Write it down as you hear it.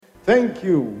Thank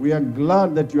you. We are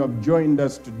glad that you have joined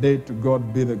us today. To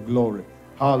God be the glory.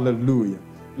 Hallelujah.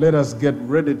 Let us get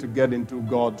ready to get into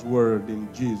God's word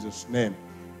in Jesus' name.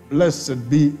 Blessed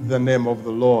be the name of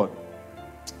the Lord.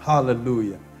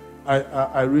 Hallelujah.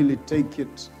 I really take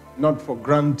it not for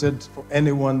granted for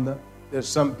anyone. There's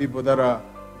some people that are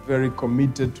very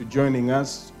committed to joining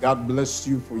us. God bless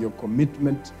you for your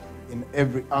commitment in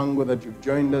every angle that you've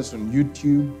joined us on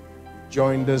YouTube,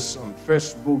 joined us on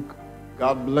Facebook.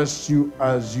 God bless you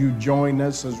as you join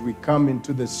us as we come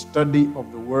into the study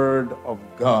of the Word of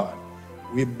God.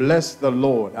 We bless the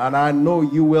Lord, and I know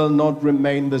you will not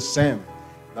remain the same.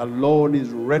 The Lord is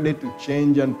ready to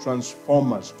change and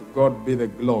transform us. To God be the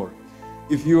glory.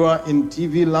 If you are in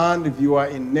TV land, if you are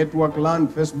in network land,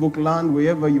 Facebook land,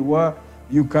 wherever you are,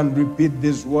 you can repeat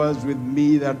these words with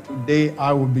me, that today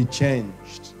I will be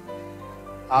changed.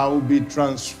 I will be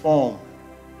transformed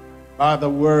by the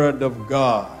Word of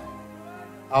God.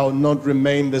 I will not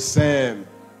remain the same.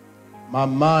 My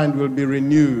mind will be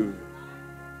renewed.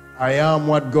 I am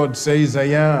what God says I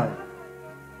am.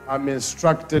 I'm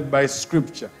instructed by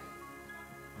Scripture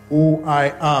who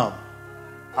I am.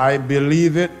 I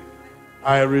believe it,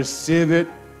 I receive it,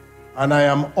 and I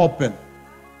am open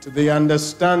to the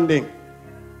understanding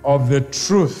of the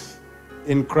truth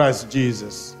in Christ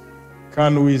Jesus.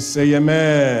 Can we say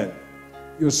amen?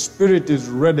 Your spirit is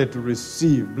ready to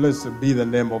receive. Blessed be the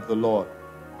name of the Lord.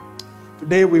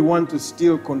 Today we want to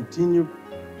still continue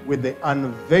with the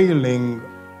unveiling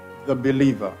the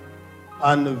believer.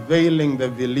 Unveiling the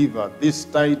believer. This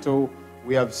title,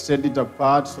 we have set it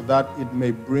apart so that it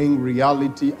may bring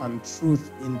reality and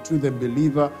truth into the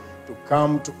believer to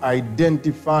come to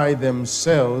identify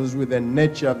themselves with the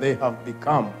nature they have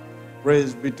become.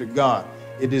 Praise be to God.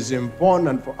 It is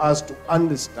important for us to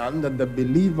understand that the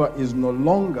believer is no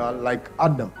longer like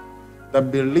Adam. The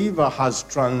believer has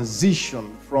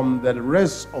transitioned from the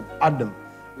rest of Adam.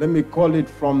 Let me call it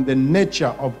from the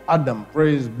nature of Adam,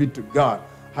 praise be to God,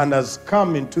 and has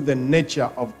come into the nature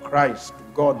of Christ. To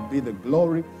God be the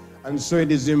glory. And so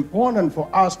it is important for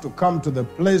us to come to the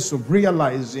place of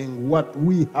realizing what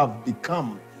we have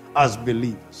become as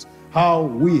believers, how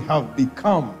we have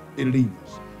become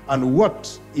believers, and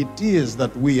what it is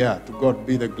that we are. To God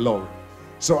be the glory.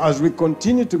 So as we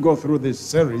continue to go through this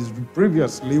series,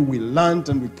 previously we learned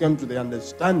and we came to the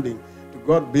understanding, to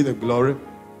God be the glory,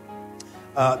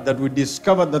 that we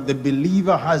discovered that the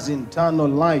believer has eternal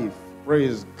life.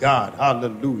 Praise God.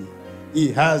 Hallelujah.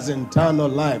 He has eternal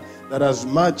life. That as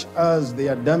much as the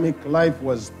Adamic life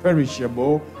was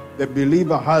perishable, the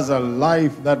believer has a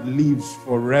life that lives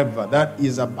forever, that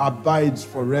is abides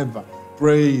forever.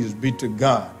 Praise be to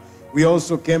God. We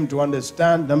also came to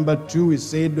understand, number 2, we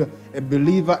said a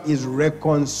believer is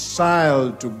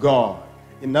reconciled to God.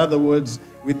 In other words,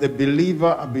 with the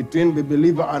believer, between the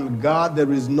believer and God,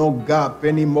 there is no gap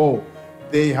anymore.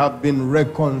 They have been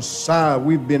reconciled.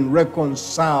 We've been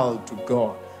reconciled to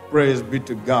God. Praise be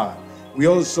to God. We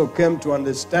also came to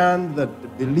understand that the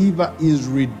believer is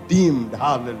redeemed.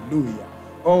 Hallelujah.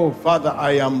 Oh, Father,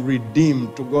 I am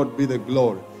redeemed. To God be the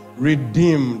glory.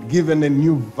 Redeemed, given a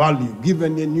new value,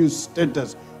 given a new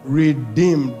status,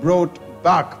 redeemed, brought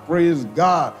back, praise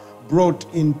God, brought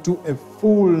into a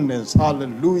fullness,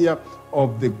 hallelujah,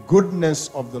 of the goodness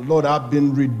of the Lord. I've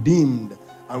been redeemed.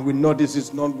 And we notice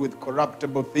it's not with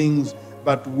corruptible things,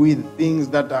 but with things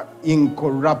that are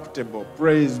incorruptible.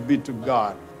 Praise be to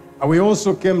God. And we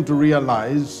also came to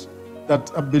realize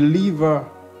that a believer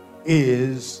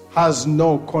has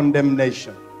no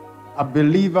condemnation. A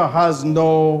believer has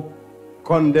no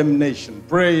condemnation.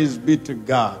 Praise be to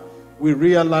God. We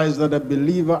realize that a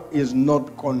believer is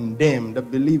not condemned. A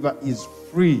believer is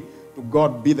free. To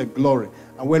God be the glory.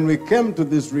 And when we came to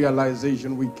this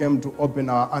realization, we came to open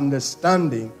our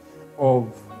understanding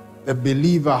of the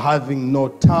believer having no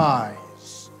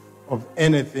ties of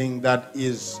anything that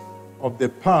is of the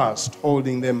past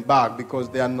holding them back, because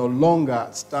they are no longer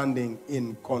standing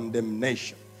in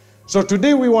condemnation. So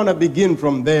today we want to begin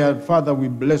from there. Father, we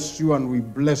bless you and we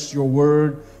bless your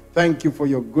word. Thank you for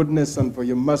your goodness and for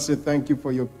your mercy. Thank you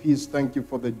for your peace. Thank you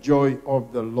for the joy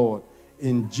of the Lord.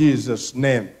 In Jesus'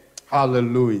 name.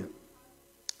 Hallelujah.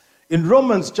 In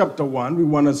Romans chapter 1, we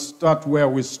want to start where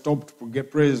we stopped.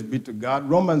 Praise be to God.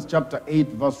 Romans chapter 8,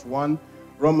 verse 1.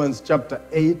 Romans chapter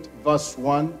 8, verse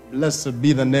 1. Blessed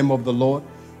be the name of the Lord.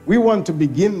 We want to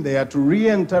begin there to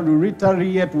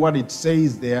reiterate what it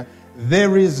says there.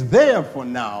 There is therefore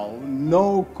now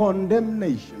no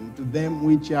condemnation to them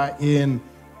which are in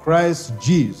Christ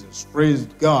Jesus. Praise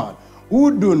God.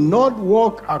 Who do not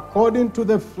walk according to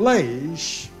the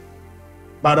flesh,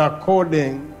 but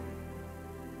according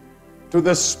to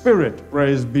the Spirit.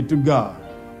 Praise be to God.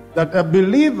 that a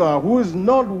believer who is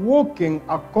not walking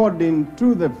according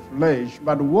to the flesh,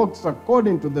 but walks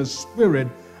according to the Spirit,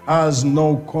 has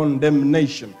no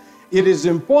condemnation. It is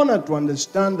important to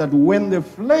understand that when the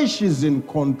flesh is in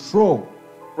control,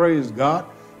 praise God,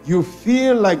 you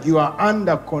feel like you are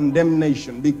under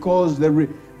condemnation because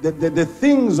the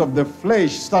things of the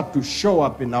flesh start to show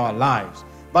up in our lives.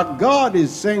 But God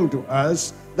is saying to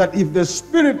us that if the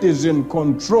Spirit is in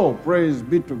control, praise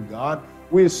be to God,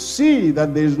 we see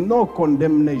that there is no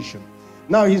condemnation.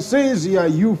 Now he says here,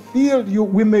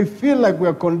 we may feel like we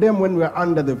are condemned when we are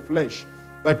under the flesh,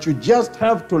 but you just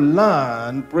have to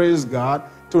learn, praise God,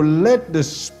 to let the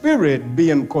Spirit be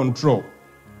in control.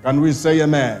 Can we say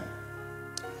amen?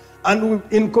 And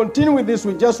in continuing with this,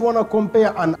 we just want to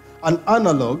compare an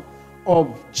analog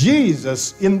of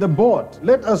Jesus in the boat.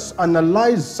 Let us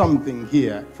analyze something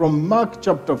here from Mark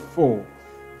chapter 4,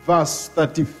 verse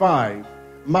 35.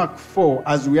 Mark 4,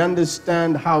 as we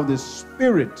understand how the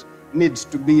Spirit needs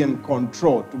to be in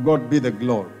control. To God be the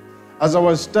glory. As I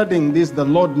was studying this, the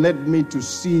Lord led me to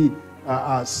see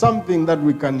something that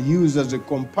we can use as a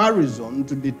comparison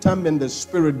to determine the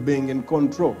Spirit being in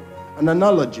control. An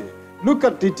analogy. Look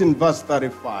at it in verse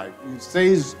 35. It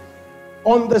says,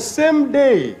 on the same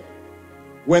day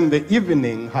when the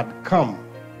evening had come,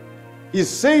 he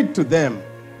said to them,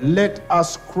 let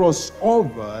us cross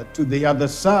over to the other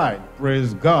side.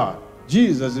 Praise God.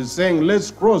 Jesus is saying, let's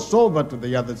cross over to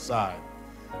the other side.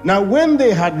 Now, when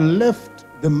they had left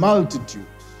the multitudes,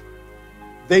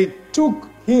 they took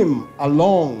him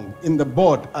along in the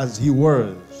boat as he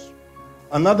was.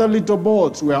 And other little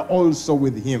boats were also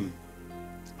with him.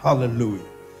 Hallelujah.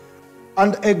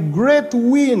 And a great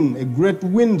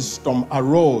windstorm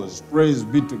arose. Praise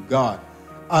be to God.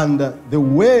 And the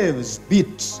waves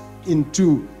beat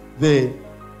into the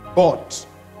boat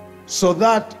so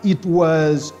that it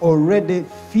was already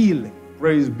filling.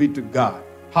 Praise be to God.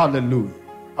 Hallelujah.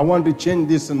 I want to change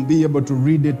this and be able to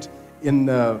read it in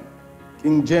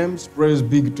King James. Praise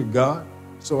be to God.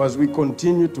 So as we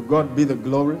continue, to God be the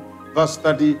glory. Verse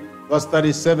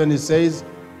 37, it says,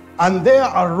 and there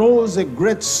arose a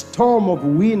great storm of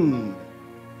wind,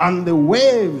 and the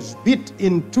waves beat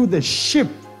into the ship,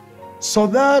 so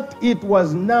that it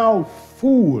was now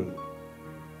full.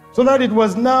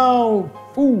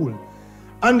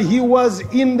 And he was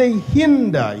in the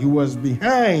hinder, he was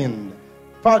behind,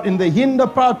 in the hinder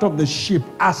part of the ship,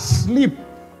 asleep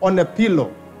on a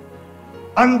pillow.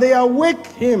 And they awake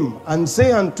him and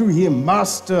say unto him,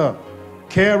 Master,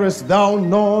 carest thou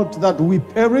not that we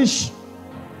perish?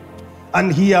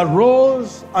 And he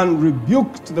arose and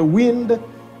rebuked the wind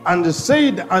and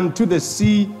said unto the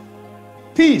sea,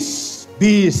 Peace,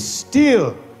 be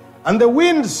still. And the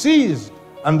wind ceased,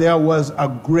 and there was a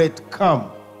great calm.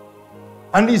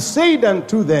 And he said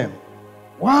unto them,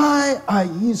 Why are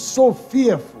ye so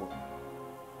fearful?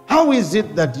 How is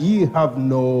it that ye have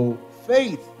no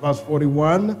faith? Verse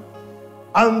 41,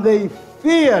 and they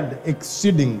feared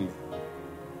exceedingly,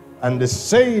 and they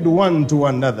said one to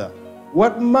another,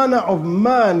 What manner of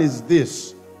man is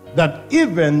this, that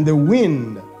even the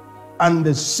wind and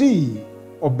the sea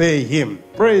obey him?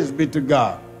 Praise be to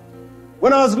God.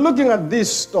 When I was looking at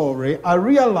this story, I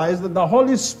realized that the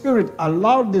Holy Spirit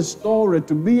allowed this story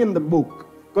to be in the book,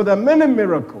 because there are many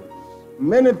miracles,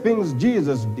 many things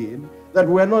Jesus did that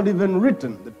were not even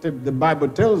written. The Bible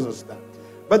tells us that.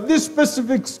 But this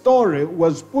specific story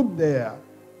was put there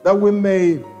that we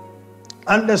may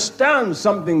understand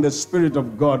something the Spirit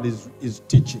of God is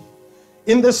teaching.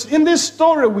 In this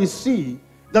story, we see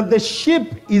that the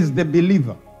ship is the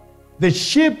believer. The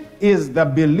ship is the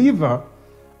believer,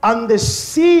 and the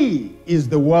sea is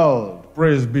the world.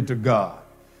 Praise be to God.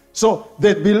 So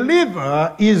the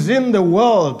believer is in the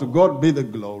world, to God be the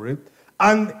glory,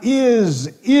 and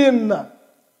is in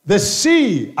the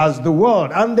sea as the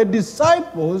world. And the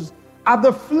disciples are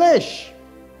the flesh.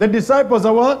 The disciples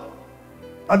are what?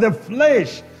 Are the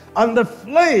flesh. And the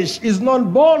flesh is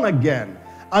not born again.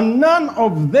 And none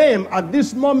of them at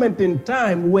this moment in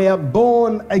time were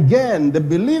born again.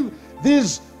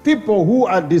 These people who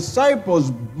are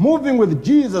disciples moving with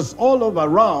Jesus all over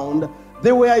around,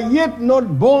 they were yet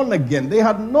not born again. They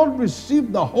had not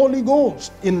received the Holy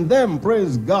Ghost in them,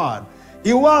 praise God.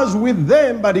 He was with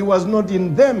them, but he was not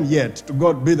in them yet, to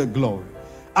God be the glory.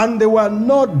 And they were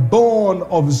not born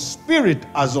of spirit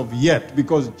as of yet,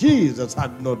 because Jesus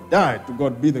had not died, to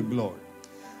God be the glory.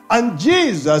 And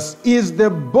Jesus is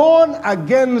the born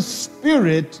again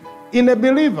spirit in a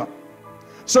believer.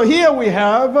 So here we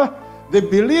have the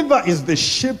believer is the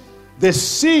ship, the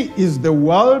sea is the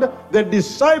world, the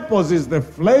disciples is the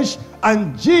flesh,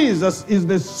 and Jesus is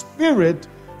the spirit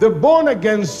the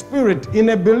born-again spirit in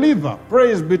a believer.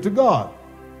 Praise be to God.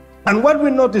 And what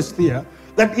we noticed here,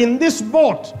 that in this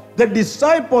boat, the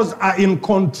disciples are in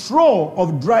control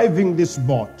of driving this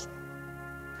boat.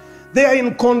 They are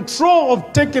in control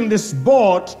of taking this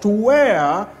boat to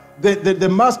where the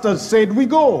master said we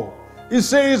go. He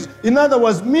says, in other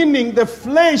words, meaning the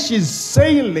flesh is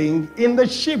sailing in the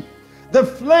ship. The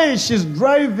flesh is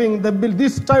driving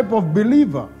this type of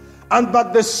believer.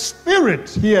 But the spirit,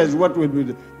 here is what we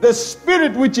do. The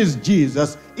spirit, which is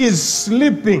Jesus, is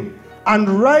sleeping and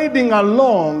riding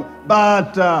along,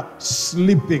 but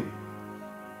sleeping.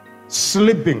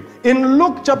 Sleeping. In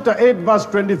Luke chapter 8, verse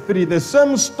 23, the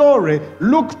same story,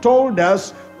 Luke told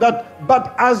us that,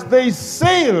 but as they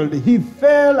sailed, he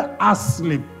fell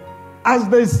asleep. As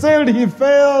they sailed, he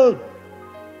fell.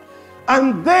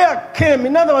 And there came,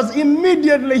 in other words,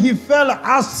 immediately he fell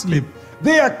asleep.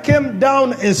 There came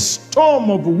down a storm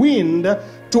of wind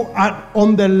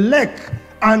on the lake,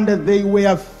 and they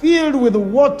were filled with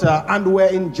water and were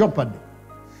in jeopardy.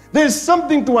 There's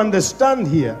something to understand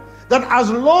here, that as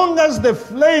long as the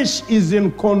flesh is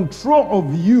in control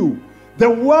of you, the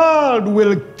world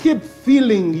will keep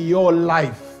filling your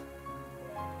life.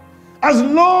 As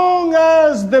long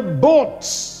as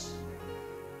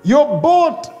your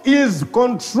boat is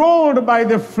controlled by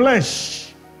the flesh,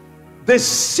 the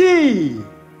sea,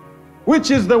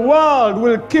 which is the world,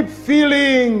 will keep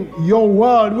filling your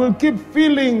world, will keep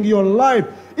filling your life.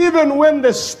 Even when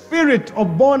the spirit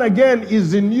of born again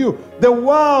is in you, the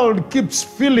world keeps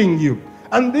filling you.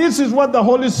 And this is what the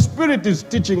Holy Spirit is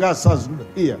teaching us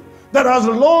here. That as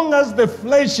long as the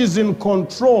flesh is in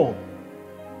control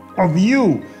of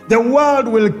you, the world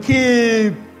will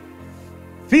keep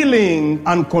filling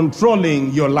and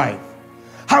controlling your life.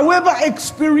 However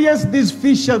experienced these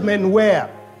fishermen were,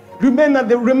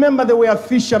 remember they were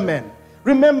fishermen.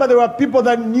 Remember, there were people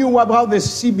that knew how the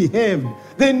sea behaved.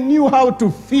 They knew how to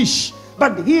fish.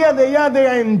 But here they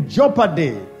are in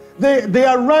jeopardy. They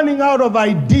are running out of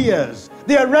ideas.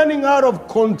 They are running out of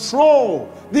control.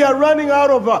 They are running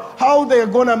out of how they are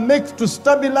going to make to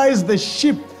stabilize the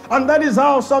ship. And that is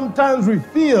how sometimes we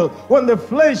feel when the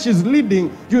flesh is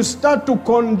leading. You start to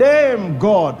condemn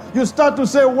God. You start to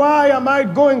say, why am I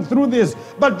going through this?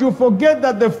 But you forget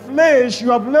that the flesh,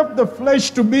 you have left the flesh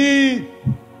to be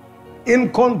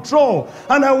in control.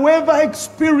 And however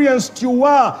experienced you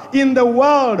are in the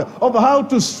world of how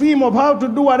to swim, of how to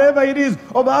do whatever it is,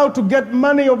 of how to get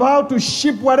money, of how to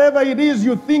ship whatever it is,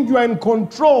 you think you are in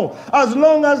control. As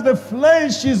long as the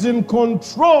flesh is in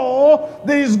control,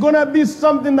 there is going to be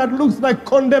something that looks like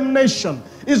condemnation.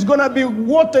 It's going to be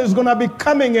water is going to be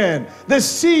coming in. The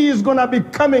sea is going to be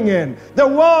coming in. The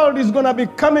world is going to be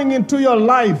coming into your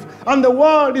life. And the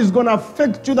world is going to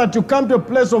affect you that you come to a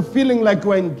place of feeling like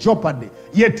you are in jeopardy.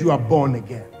 Yet you are born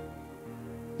again.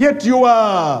 Yet you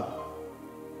are.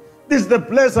 This is the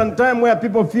place and time where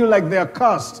people feel like they are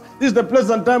cursed. This is the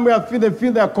place and time where they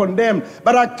feel they are condemned.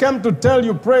 But I came to tell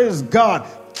you, praise God,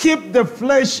 keep the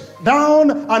flesh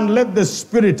down and let the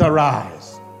spirit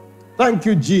arise. Thank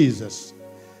you, Jesus.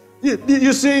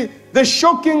 You see, the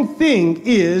shocking thing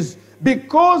is,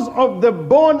 because of the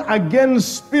born-again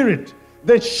spirit,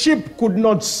 the ship could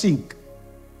not sink.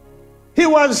 He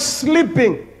was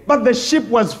sleeping, but the ship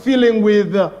was filling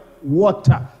with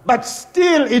water. But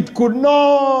still, it could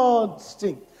not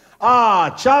sink.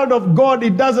 Child of God,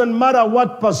 it doesn't matter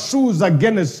what pursues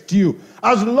against you.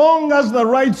 As long as the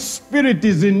right spirit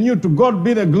is in you, to God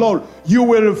be the glory, you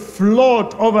will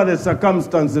float over the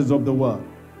circumstances of the world.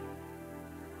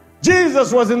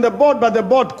 Jesus was in the boat, but the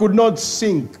boat could not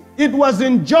sink. It was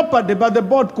in jeopardy, but the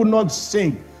boat could not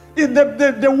sink.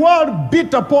 The world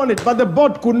beat upon it, but the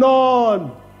boat could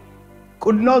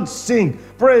not sink.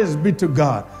 Praise be to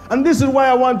God. And this is why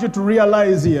I want you to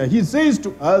realize here. He says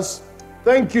to us,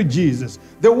 thank you, Jesus.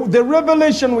 The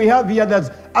revelation we have here,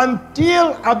 that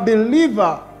until a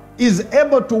believer is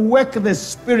able to wake the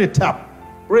spirit up,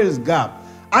 praise God,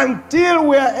 until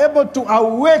we are able to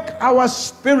awake our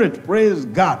spirit, praise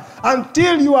God,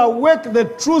 until you awake the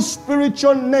true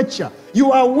spiritual nature,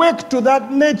 you awake to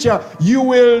that nature, you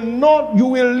will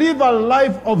live a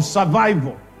life of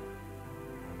survival.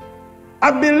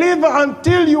 A believer,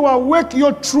 until you awake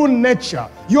your true nature,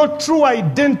 your true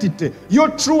identity,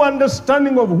 your true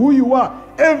understanding of who you are,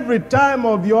 every time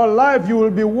of your life you will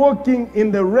be walking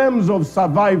in the realms of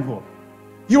survival.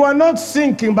 You are not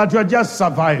sinking, but you are just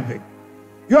surviving.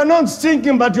 You are not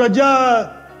sinking, but you are just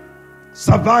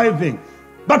surviving.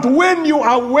 But when you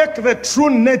awake the true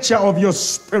nature of your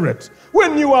spirit,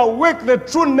 When you awake the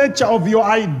true nature of your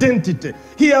identity.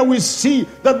 Here we see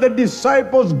that the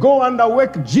disciples go and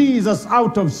awake Jesus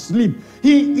out of sleep.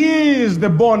 He is the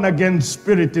born-again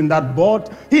spirit in that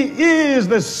boat. He is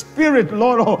the spirit,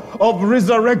 Lord, of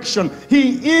resurrection.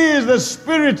 He is the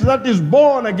spirit that is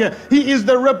born again. He is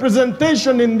the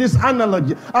representation in this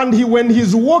analogy. And when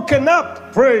he's woken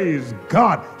up, praise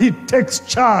God, he takes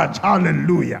charge.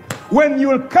 Hallelujah. When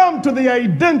you'll come to the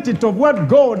identity of what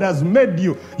God has made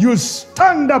you, you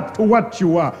stand up to what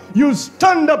you are. You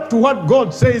stand up to what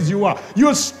God says you are.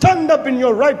 You stand up in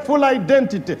your rightful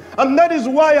identity. And that is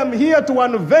why I'm here to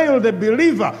unveil the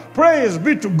believer. Praise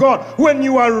be to God. When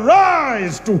you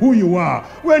arise to who you are,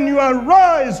 when you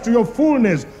arise to your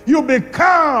fullness, you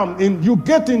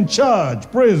get in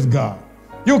charge. Praise God.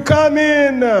 You come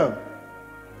in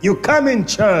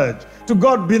charge. To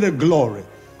God be the glory.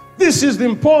 This is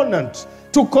important.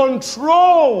 To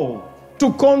control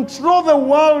the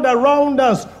world around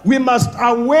us, we must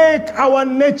awake our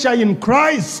nature in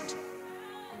Christ.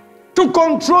 To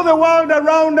control the world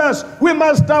around us, we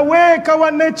must awake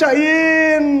our nature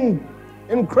in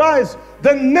Christ.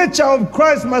 The nature of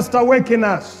Christ must awaken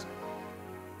us.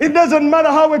 It doesn't matter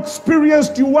how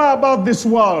experienced you are about this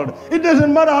world. It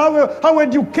doesn't matter how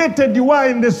educated you are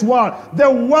in this world.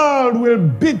 The world will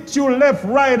beat you left,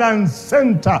 right, and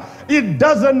center. It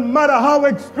doesn't matter how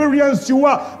experienced you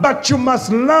are, but you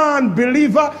must learn,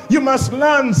 believer. You must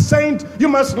learn, saint. You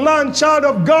must learn, child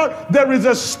of God. There is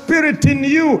a spirit in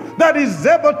you that is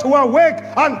able to awake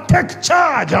and take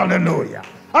charge. Hallelujah.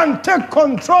 And take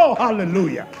control.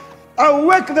 Hallelujah.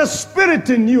 Awake the spirit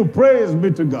in you. Praise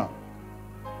be to God.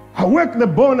 Awake the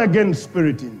born-again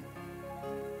spirit in you.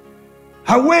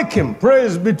 Awake him.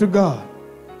 Praise be to God.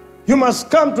 You must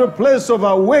come to a place of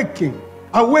awaking.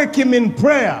 Awake him in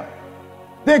prayer.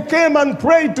 They came and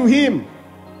prayed to him.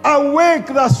 Awake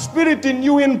the spirit in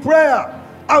you in prayer.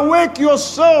 Awake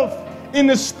yourself in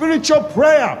a spiritual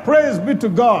prayer. Praise be to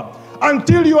God.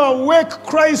 Until you awake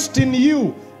Christ in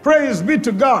you. Praise be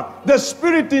to God. The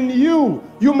spirit in you,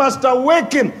 you must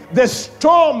awaken. The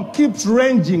storm keeps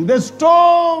raging. The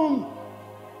storm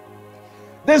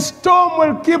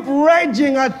will keep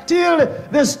raging until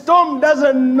the storm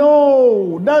doesn't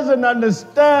know, doesn't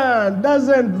understand,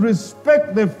 doesn't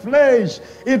respect the flesh.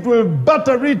 It will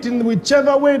butter it in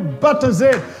whichever way it butters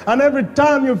it. And every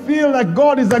time you feel like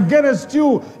God is against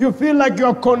you, you feel like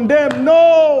you're condemned.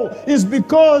 No, it's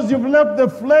because you've left the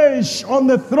flesh on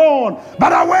the throne.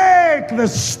 But awake the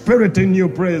spirit in you,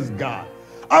 praise God.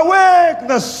 Awake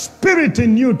the spirit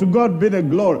in you, to God be the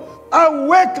glory.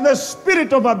 Awake the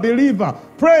spirit of a believer.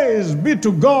 Praise be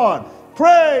to God.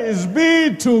 Praise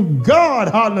be to God.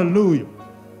 Hallelujah.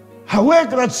 Awake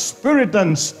that spirit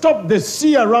and stop the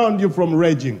sea around you from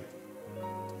raging.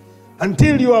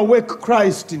 Until you awake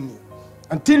Christ in you.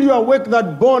 Until you awake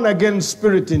that born-again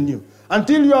spirit in you.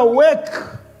 Until you awake,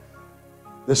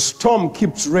 the storm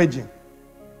keeps raging.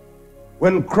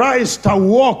 When Christ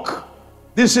awoke,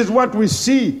 this is what we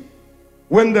see.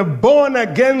 When the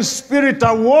born-again spirit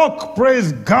awoke,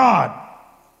 praise God,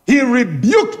 he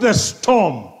rebuked the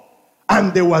storm,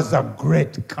 and there was a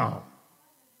great calm.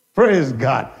 Praise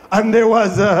God. And there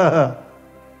was a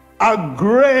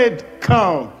great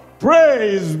calm.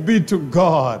 Praise be to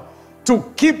God. To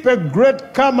keep a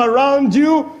great calm around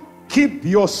you, keep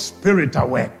your spirit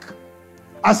awake.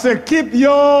 I say, keep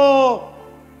your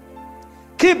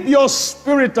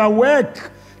spirit awake.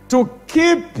 To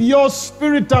keep your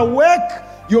spirit awake,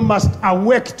 you must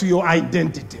awake to your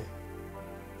identity.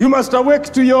 You must awake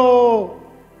to your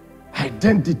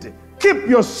identity. Keep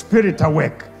your spirit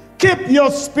awake. Keep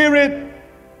your spirit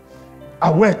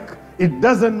awake. It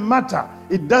doesn't matter.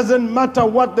 It doesn't matter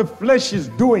what the flesh is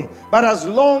doing. But as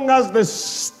long as the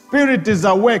spirit is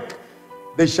awake,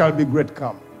 there shall be great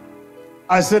calm.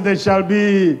 I said there shall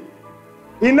be.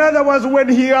 In other words, when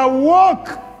he awoke,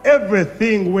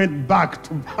 everything went back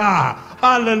to her.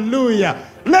 Hallelujah.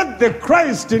 Let the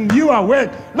Christ in you awake.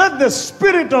 Let the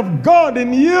Spirit of God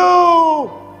in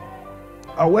you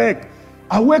awake.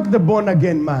 Awake the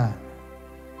born-again man.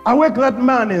 Awake that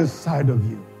man inside of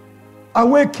you.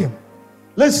 Awake him.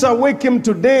 Let's awake him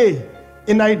today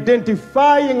in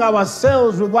identifying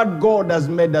ourselves with what God has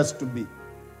made us to be.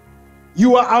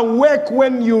 You are awake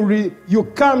when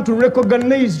you come to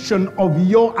recognition of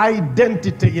your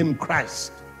identity in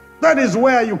Christ. That is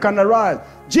where you can arise.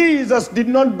 Jesus did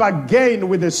not bargain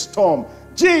with the storm.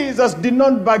 Jesus did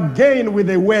not bargain with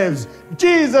the waves.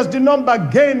 Jesus did not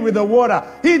bargain with the water.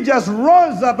 He just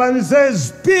rose up and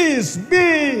says, peace,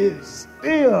 be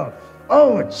still.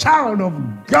 Oh, child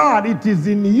of God, it is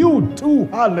in you too.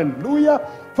 Hallelujah.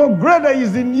 For greater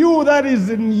is in you that is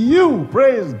in you,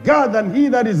 praise God, than he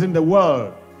that is in the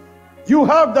world. You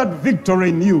have that victory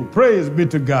in you, praise be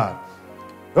to God.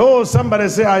 Oh, somebody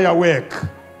say, I awake.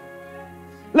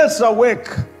 Let's awake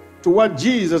to what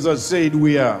Jesus has said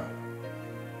we are.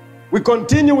 We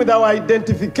continue with our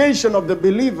identification of the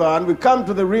believer, and we come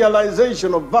to the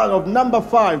realization of number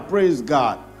 5, praise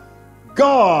God.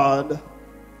 God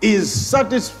is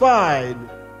satisfied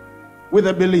with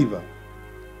the believer.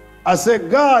 I say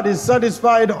God is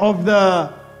satisfied of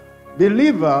the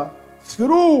believer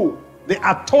through the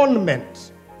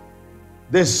atonement,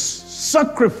 the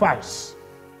sacrifice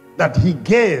that he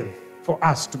gave for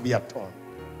us to be atoned.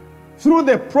 Through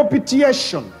the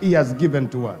propitiation he has given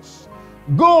to us.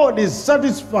 God is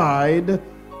satisfied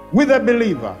with the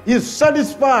believer. He is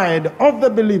satisfied of the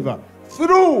believer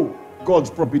through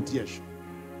God's propitiation.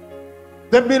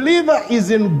 The believer is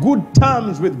in good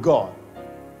terms with God.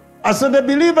 I said the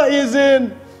believer is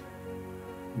in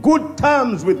good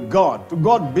terms with God. To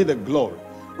God be the glory.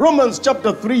 Romans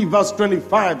chapter 3 verse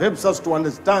 25 helps us to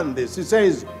understand this. He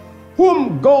says,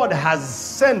 whom God has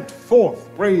sent forth,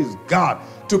 praise God,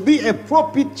 to be a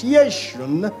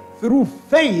propitiation through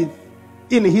faith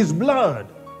in his blood,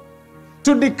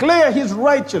 to declare his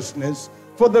righteousness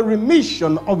for the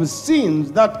remission of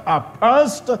sins that are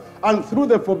past, and through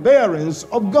the forbearance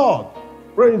of God.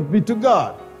 Praise be to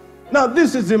God. Now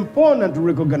this is important to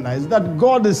recognize, that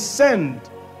God is sent.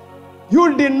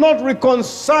 You did not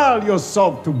reconcile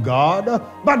yourself to God,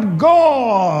 but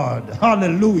God,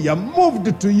 hallelujah,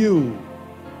 moved to you.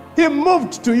 He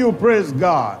moved to you, praise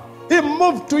God. He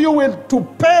moved to you to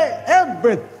pay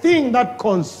everything that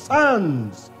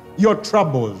concerns your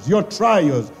troubles, your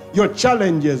trials, your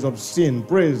challenges of sin,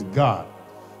 praise God.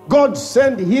 God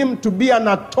sent him to be an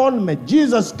atonement.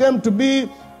 Jesus came to be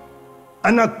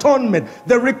an atonement,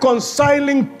 the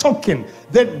reconciling token,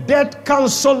 the debt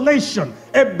cancellation.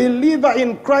 A believer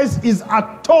in Christ is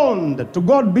atoned. To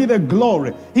God be the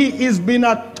glory. He is being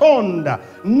atoned,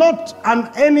 not an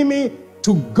enemy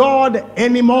to God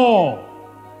anymore.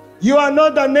 You are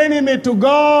not an enemy to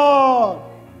God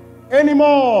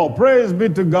anymore. Praise be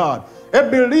to God. A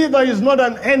believer is not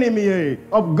an enemy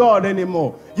of God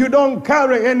anymore. You don't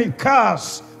carry any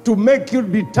curse to make you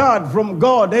deterred from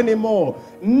God anymore.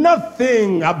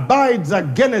 Nothing abides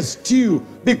against you,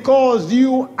 because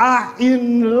you are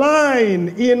in line,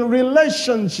 in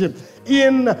relationship.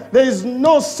 There is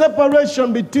no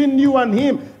separation between you and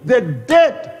him. The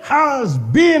debt has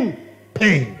been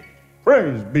paid.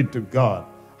 Praise be to God.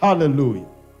 Hallelujah.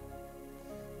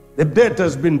 The debt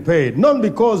has been paid, not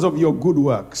because of your good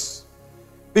works,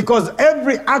 because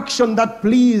every action that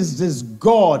pleases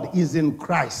God is in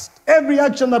Christ. Every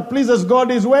action that pleases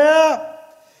God is where?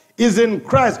 Is in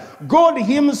Christ. God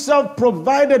himself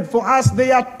provided for us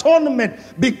the atonement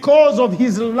because of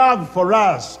his love for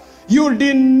us. You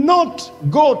did not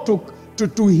go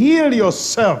to heal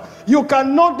yourself. You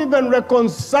cannot even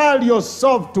reconcile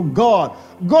yourself to God.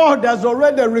 God has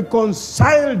already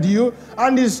reconciled you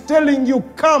and is telling you,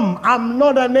 come, I'm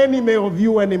not an enemy of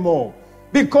you anymore.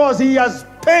 Because he has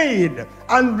paid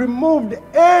and removed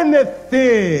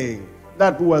anything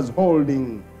that was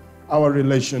holding our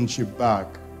relationship back.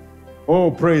 Oh,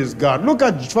 praise God. Look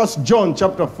at 1 John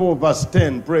chapter 4 verse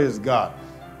 10. Praise God.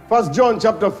 1 John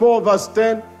chapter 4 verse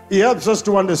 10. He helps us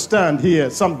to understand here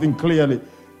something clearly.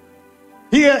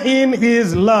 Herein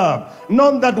is love,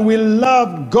 not that we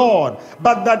loved God,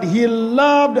 but that he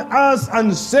loved us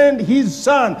and sent his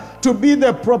son to be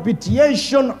the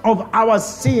propitiation of our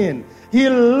sin. He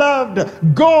loved.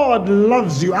 God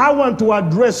loves you. I want to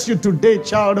address you today,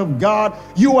 child of God.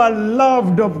 You are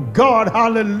loved of God.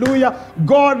 Hallelujah.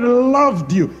 God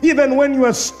loved you. Even when you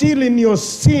are still in your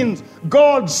sins,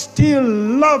 God still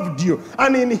loved you.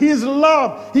 And in his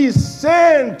love, he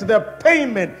sent the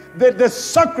payment, the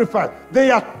sacrifice,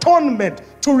 the atonement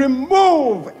to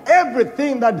remove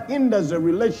everything that hinders a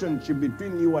relationship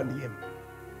between you and him.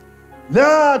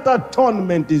 That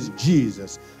atonement is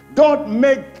Jesus. Don't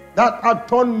make that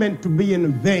atonement to be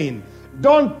in vain.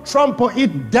 Don't trample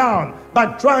it down by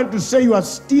trying to say you are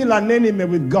still an enemy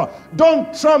with God.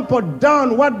 Don't trample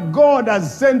down what God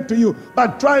has sent to you by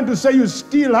trying to say you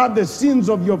still have the sins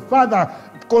of your father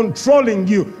controlling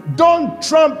you. Don't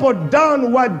trample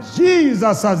down what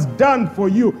Jesus has done for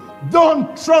you.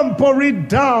 Don't trample it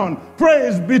down.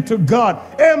 Praise be to God.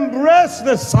 Embrace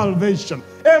the salvation.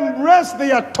 Embrace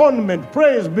the atonement.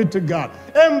 Praise be to God.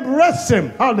 Embrace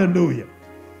him. Hallelujah.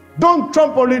 Don't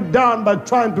trample it down by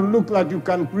trying to look like you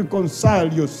can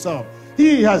reconcile yourself.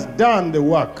 He has done the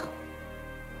work.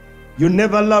 You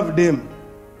never loved him.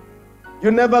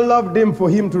 You never loved him for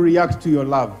him to react to your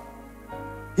love.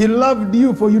 He loved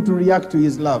you for you to react to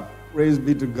his love. Praise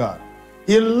be to God.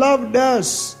 He loved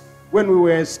us when we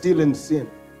were still in sin.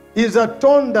 He's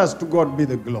atoned us. To God be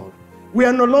the glory. We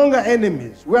are no longer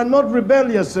enemies. We are not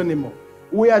rebellious anymore.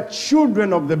 We are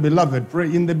children of the beloved.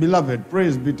 In the beloved.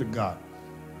 Praise be to God.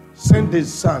 Sent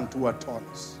his son to atone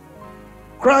us.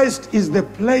 Christ is the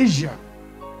pleasure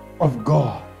of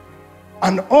God.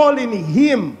 And all in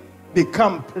him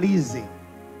become pleasing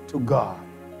to God.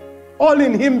 All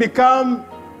in him become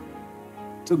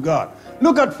to God.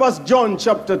 Look at 1 John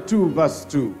chapter 2 verse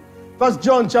 2. 1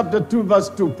 John chapter 2 verse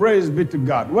 2. Praise be to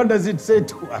God. What does it say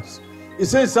to us? It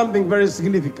says something very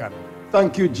significant.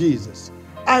 Thank you, Jesus.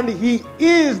 And he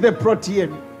is the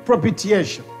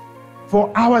propitiation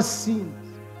for our sins.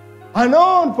 And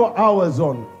not for ours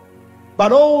only,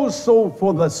 but also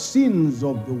for the sins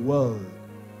of the world.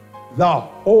 The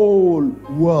whole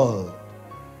world.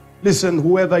 Listen,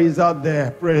 whoever is out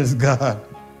there, praise God.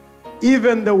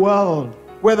 Even the world,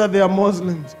 whether they are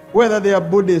Muslims, whether they are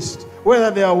Buddhists,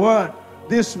 whether they are what?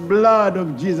 This blood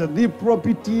of Jesus, the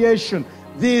propitiation,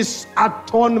 this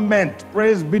atonement,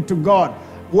 praise be to God,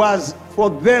 was for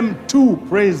them too,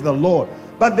 praise the Lord.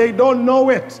 But they don't know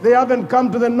it. They haven't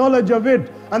come to the knowledge of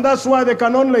it. And that's why they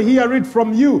can only hear it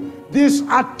from you. This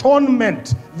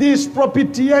atonement, this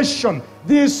propitiation,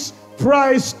 this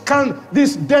price,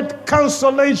 this debt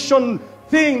cancellation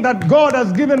thing that God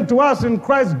has given to us in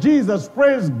Christ Jesus,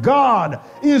 praise God,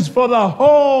 is for the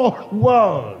whole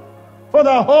world. For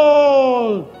the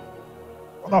whole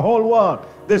world.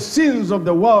 The sins of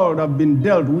the world have been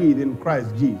dealt with in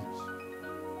Christ Jesus.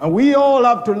 And we all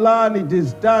have to learn it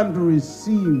is time to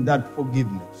receive that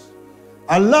forgiveness.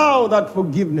 Allow that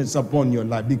forgiveness upon your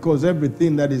life, because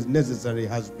everything that is necessary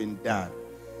has been done.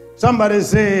 Somebody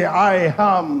say, I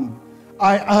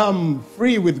am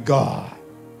free with God.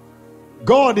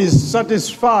 God is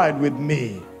satisfied with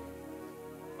me.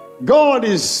 God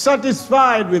is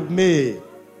satisfied with me.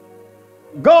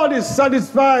 God is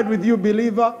satisfied with you,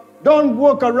 believer. Don't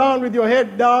walk around with your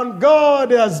head down. God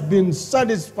has been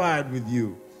satisfied with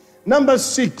you. Number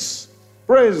 6,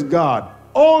 praise God.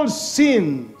 All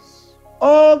sins,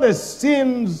 all the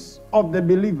sins of the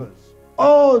believers,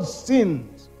 all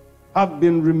sins have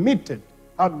been remitted,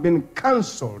 have been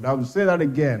cancelled. I will say that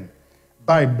again.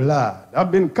 By blood.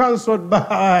 Have been cancelled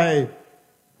by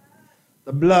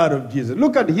the blood of Jesus.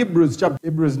 Look at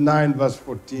Hebrews 9 verse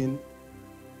 14.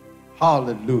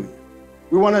 Hallelujah.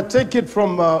 We want to take it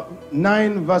from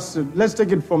 9 verse, let's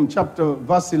take it from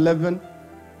verse 11.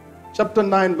 Chapter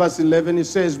 9 verse 11, it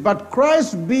says, but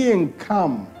Christ being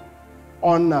come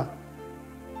and a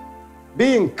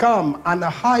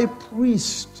high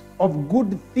priest of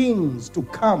good things to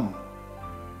come,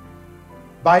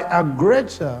 by a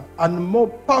greater and more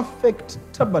perfect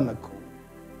tabernacle,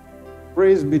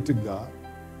 praise be to God,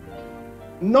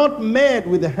 not made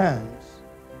with hands,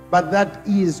 but that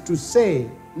is to say,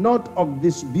 not of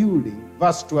this building.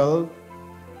 Verse 12,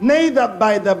 neither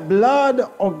by the blood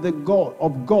of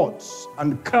goats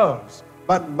and calves,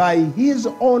 but by his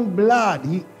own blood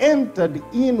he entered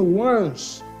in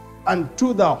once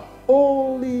unto the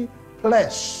holy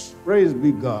place, praise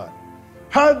be God,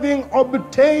 having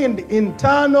obtained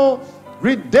eternal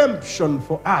redemption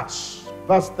for us.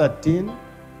 Verse 13,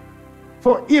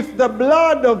 for if the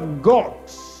blood of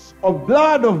goats, of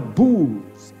blood of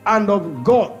bulls and of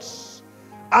goats,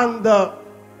 and the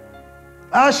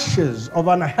ashes of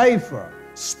an heifer,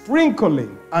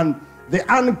 sprinkling, and the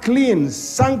unclean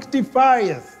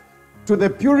sanctifieth to the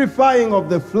purifying of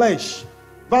the flesh.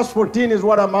 Verse 14 is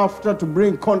what I'm after to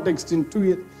bring context into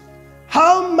it.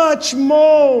 How much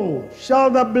more shall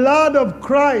the blood of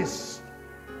Christ,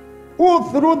 who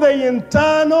through the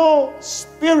eternal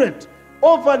Spirit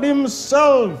offered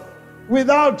himself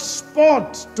without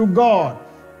spot to God,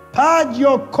 purge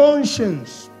your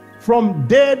conscience from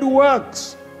dead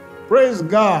works, praise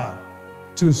God,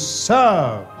 to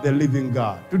serve the living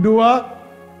God. To do what?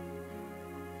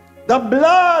 The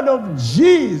blood of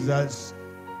Jesus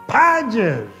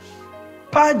purges.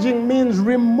 Purging means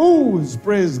removes,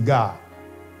 praise God.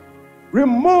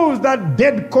 Removes that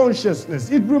dead consciousness.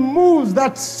 It removes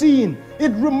that sin.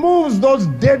 It removes those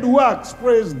dead works,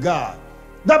 praise God.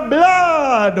 The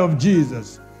blood of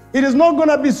Jesus. It is not going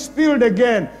to be spilled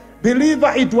again.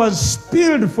 Believer, it was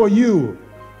spilled for you.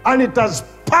 And it has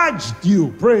purged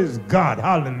you. Praise God.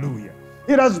 Hallelujah.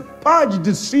 It has purged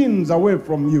the sins away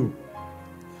from you.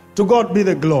 To God be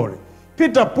the glory.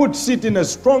 Peter puts it in a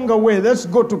stronger way. Let's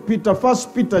go to Peter. 1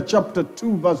 Peter chapter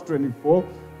 2 verse 24.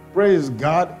 Praise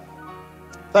God.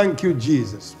 Thank you,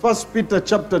 Jesus. 1 Peter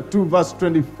chapter 2 verse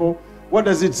 24. What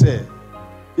does it say?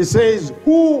 It says,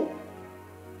 who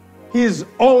his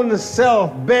own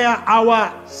self bear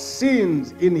our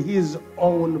sins in his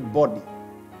own body.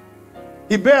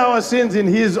 He bare our sins in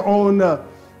his own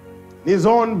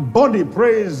body.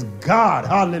 Praise God.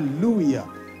 Hallelujah.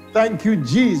 Thank you,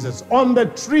 Jesus. On the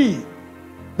tree,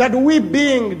 that we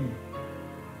being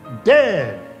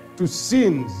dead to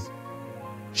sins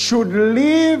should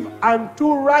live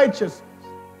unto righteousness,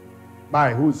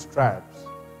 by whose stripes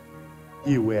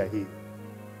ye were healed.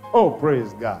 Oh,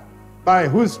 praise God. By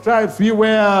whose stripes we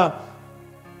were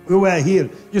healed.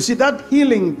 You see, that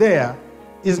healing there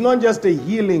is not just a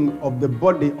healing of the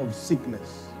body of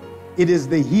sickness. It is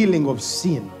the healing of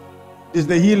sin. It is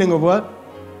the healing of what?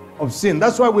 Of sin.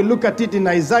 That's why we look at it in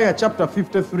Isaiah chapter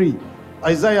 53.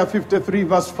 Isaiah 53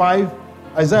 verse 5.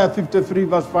 Isaiah 53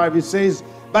 verse 5, it says,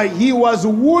 but he was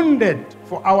wounded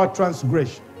for our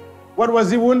transgression. What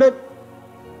was he wounded?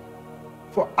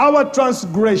 For our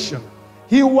transgression.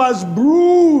 He was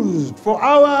bruised for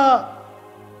our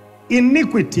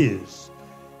iniquities.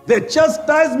 The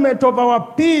chastisement of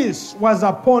our peace was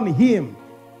upon him,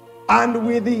 and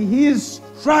with his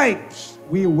stripes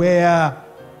we were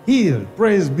healed.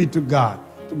 Praise be to God.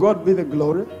 To God be the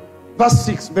glory. Verse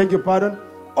 6, beg your pardon.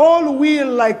 All we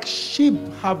like sheep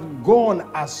have gone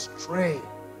astray.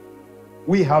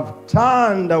 We have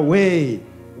turned away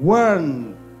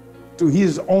one to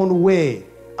his own way,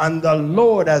 and the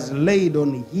Lord has laid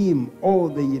on him all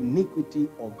the iniquity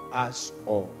of us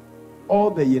all. All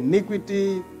the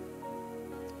iniquity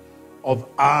of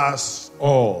us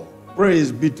all.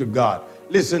 Praise be to God.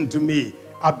 Listen to me.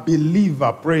 A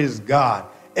believer, praise God,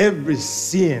 every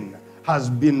sin has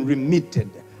been remitted,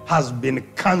 has been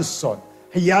cancelled.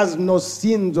 He has no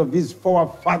sins of his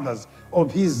forefathers,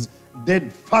 of his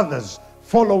dead fathers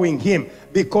following him,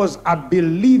 because a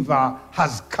believer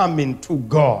has come into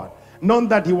God. Not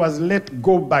that he was let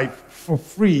go for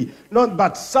free, not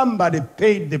that somebody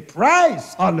paid the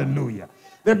price. Hallelujah.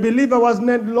 The believer was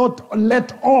not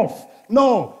let off.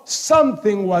 No,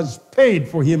 something was paid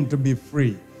for him to be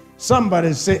free.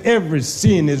 Somebody say, every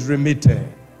sin is remitted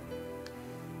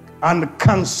and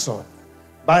cancelled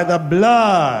by the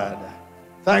blood.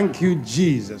 Thank you,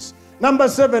 Jesus. Number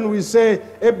 7, we say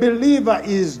a believer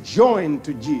is joined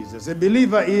to Jesus. A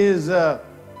believer is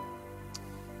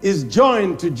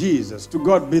joined to Jesus. To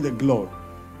God be the glory.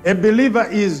 A believer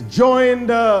is joined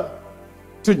to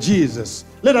Jesus.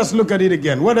 Let us look at it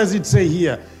again. What does it say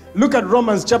here? Look at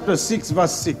Romans chapter 6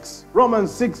 verse 6.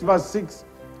 Romans 6 verse 6.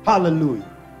 Hallelujah.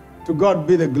 To God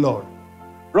be the glory.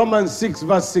 Romans 6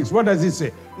 verse 6. What does it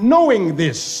say? Knowing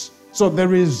this. So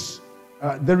there is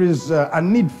a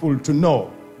needful to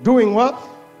know. Doing what?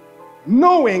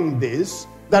 Knowing this,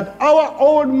 that our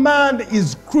old man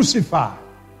is crucified.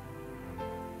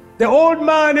 The old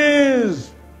man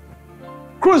is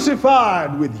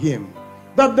crucified with him,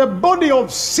 that the body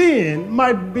of sin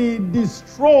might be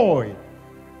destroyed.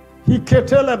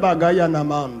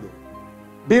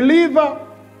 Believer,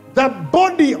 the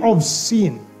body of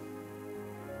sin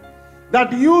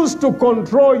that used to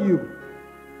control you,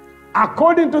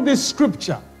 according to this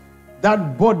scripture,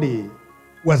 that body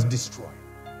was destroyed.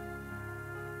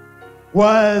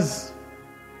 Was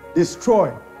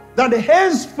destroyed. That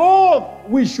henceforth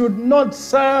we should not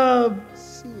serve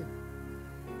sin.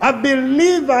 A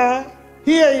believer,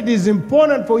 here it is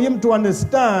important for him to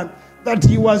understand that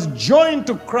he was joined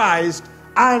to Christ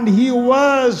and he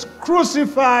was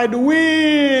crucified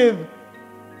with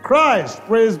Christ.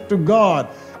 Praise to God.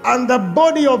 And the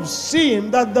body of sin,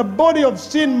 that the body of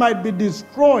sin might be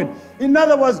destroyed. In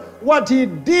other words, what he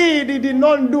did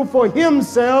not do for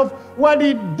himself. What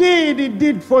he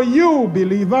did for you,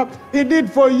 believer. He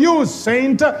did for you,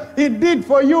 saint. He did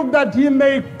for you that he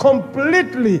may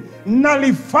completely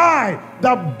nullify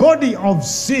the body of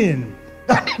sin,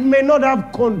 that it may not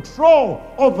have control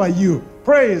over you.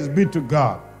 Praise be to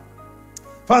God.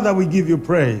 Father, we give you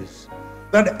praise,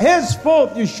 that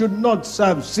henceforth you should not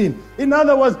serve sin. In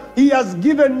other words, he has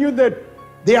given you the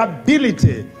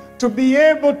ability to be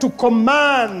able to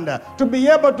command, to be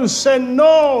able to say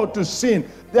no to sin.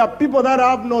 There are people that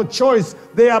have no choice.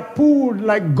 They are pulled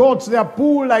like goats. They are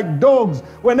pulled like dogs.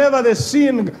 Whenever the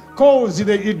sin goes,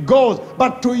 it goes.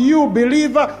 But to you,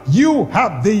 believer, you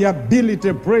have the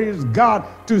ability, praise God,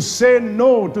 to say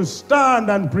no, to stand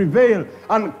and prevail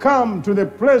and come to the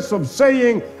place of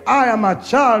saying, I am a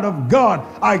child of God.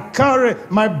 I carry,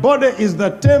 my body is the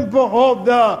temple of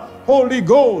the Holy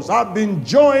Ghost. I've been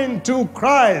joined to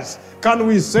Christ. Can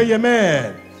we say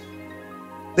amen?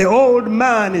 The old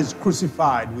man is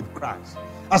crucified with Christ.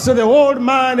 I said the old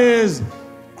man is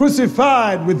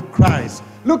crucified with Christ.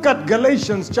 Look at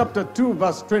Galatians chapter 2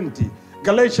 verse 20.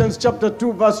 Galatians chapter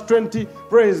 2 verse 20,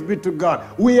 praise be to God.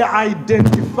 We are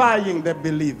identifying the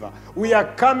believer. We are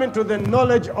coming to the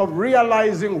knowledge of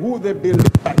realizing who the believer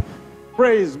is.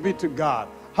 Praise be to God.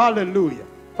 Hallelujah.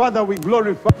 Father, we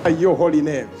glorify your holy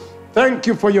name. Thank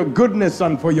you for your goodness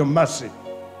and for your mercy.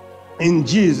 In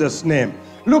Jesus' name.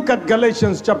 Look at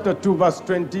Galatians chapter 2 verse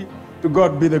 20. To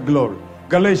God be the glory.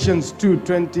 Galatians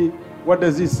 2:20. What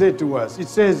does he say to us? It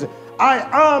says, I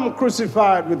am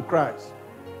crucified with Christ.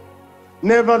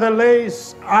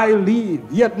 Nevertheless, I live,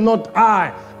 yet not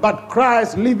I, but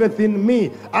Christ liveth in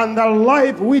me. And the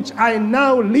life which I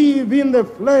now live in the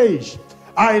flesh,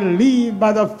 I live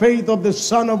by the faith of the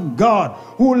Son of God,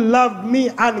 who loved me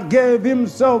and gave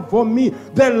himself for me.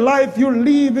 The life you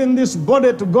live in this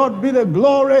body, to God be the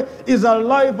glory, is a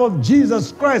life of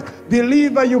Jesus Christ.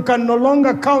 Believer, you can no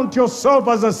longer count yourself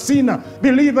as a sinner.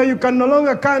 Believer, you can no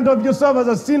longer count of yourself as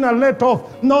a sinner let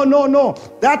off. No.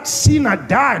 That sinner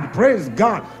died, praise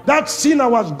God. That sinner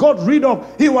was got rid of.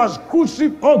 He was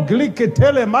crucified.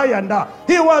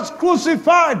 He was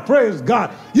crucified, praise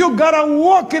God. You gotta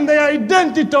walk in the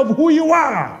identity of who you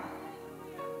are.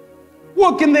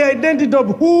 Walk in the identity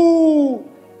of who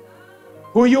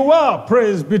you are,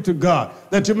 praise be to God,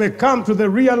 that you may come to the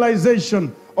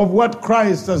realization of what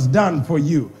Christ has done for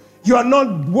you. You are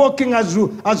not walking as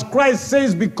Christ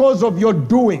says because of your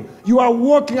doing. You are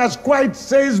walking as Christ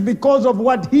says because of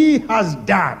what he has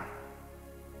done.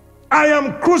 I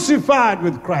am crucified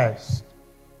with Christ.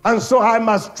 And so I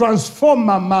must transform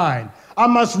my mind. I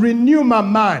must renew my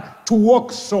mind to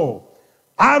walk so.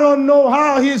 I don't know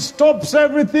how he stops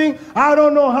everything. I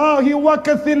don't know how he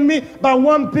worketh in me. But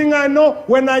one thing I know,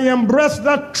 when I embrace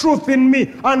that truth in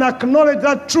me and acknowledge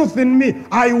that truth in me,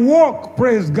 I walk,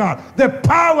 praise God. The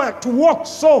power to walk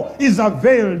so is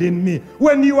availed in me.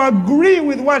 When you agree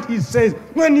with what he says,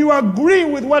 when you agree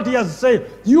with what he has said,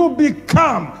 you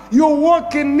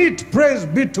walk in it, praise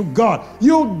be to God.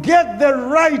 You get the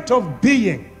right of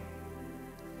being.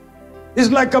 It's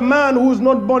like a man who's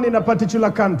not born in a particular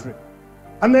country,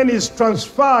 and then is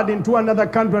transferred into another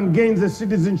country and gains the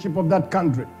citizenship of that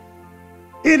country.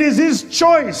 It is his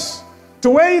choice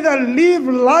to either live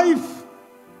life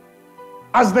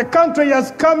as the country he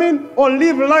has come in, or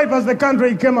live life as the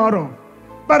country he came out of.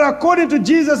 But according to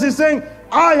Jesus, he's saying,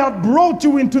 I have brought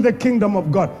you into the kingdom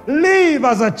of God. Live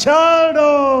as a child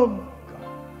of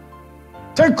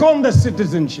God. Take on the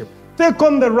citizenship. Take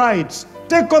on the rights.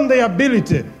 Take on the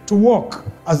ability to walk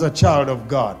as a child of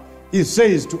God. He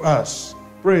says to us,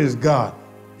 praise God,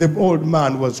 the old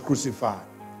man was crucified.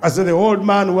 I said the old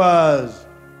man was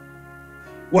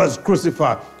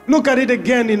crucified. Look at it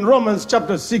again in Romans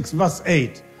chapter 6 verse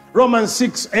 8. Romans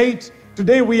 6:8.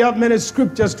 Today we have many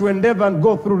scriptures to endeavor and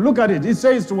go through. Look at it. It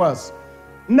says to us,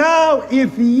 now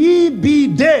if ye be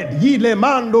dead, ye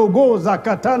lemando goza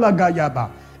katala gayaba.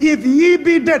 If ye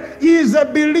be dead, he is a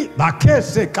believer.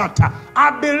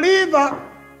 A believer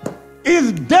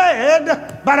is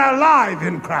dead but alive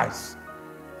in Christ.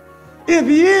 If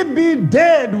ye be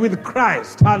dead with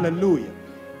Christ, hallelujah,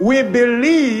 we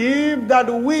believe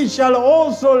that we shall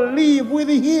also live with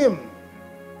him.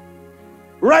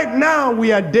 Right now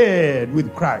we are dead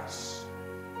with Christ.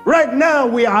 Right now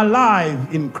we are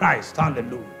alive in Christ,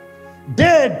 hallelujah.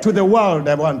 Dead to the world,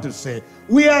 I want to say.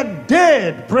 We are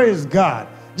dead, praise God.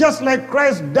 Just like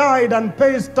Christ died and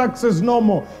pays taxes no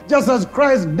more. Just as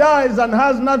Christ dies and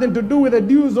has nothing to do with the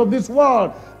dues of this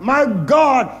world. My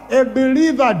God, a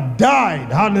believer died.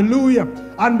 Hallelujah.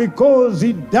 And because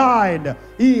he died,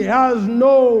 he has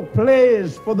no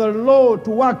place for the Lord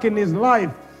to work in his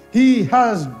life. He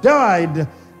has died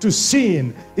to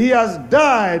sin. He has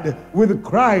died with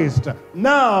Christ.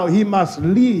 Now he must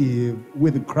live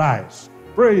with Christ.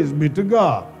 Praise be to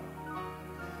God.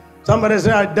 Somebody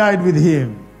say, I died with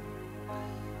him.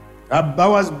 I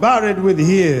was buried with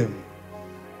him.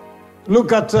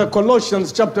 Look at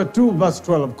Colossians chapter 2 verse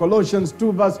 12. Colossians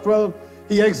 2 verse 12.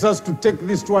 He asks us to take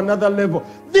this to another level.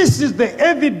 This is the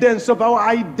evidence of our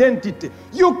identity.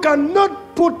 You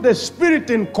cannot put the Spirit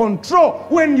in control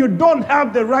when you don't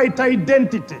have the right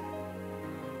identity.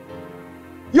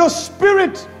 Your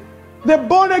spirit, the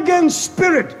born-again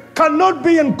spirit, cannot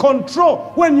be in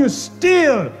control when you're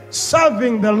still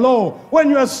serving the law, when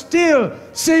you are still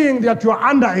seeing that you are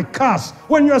under a curse,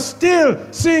 when you are still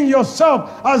seeing yourself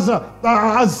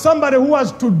as somebody who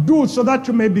has to do so that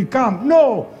you may become.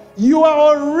 No, you are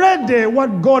already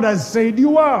what God has said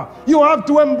you are. You have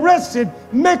to embrace it.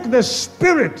 Make the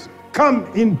Spirit come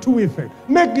into effect.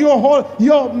 Make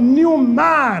your new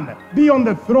man be on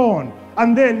the throne,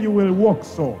 and then you will walk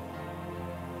so.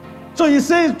 So he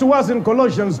says to us in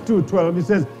Colossians 2:12, he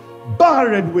says,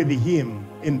 buried with him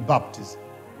in baptism.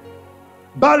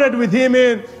 buried with him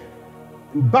in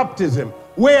baptism,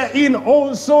 wherein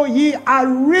also ye are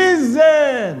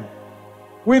risen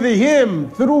with him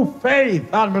through faith,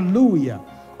 hallelujah,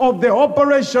 of the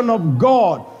operation of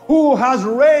God, who has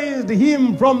raised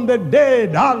him from the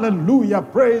dead, hallelujah,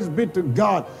 praise be to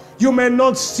God. You may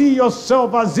not see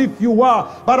yourself as if you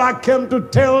are, but I came to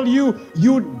tell you,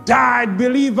 you died,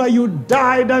 believer, you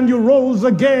died and you rose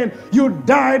again. You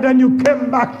died and you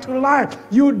came back to life.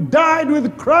 You died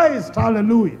with Christ,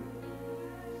 hallelujah.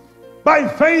 By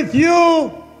faith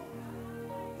you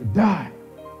died,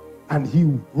 and he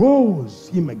rose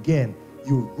him again.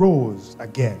 You rose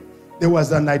again. There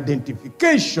was an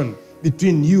identification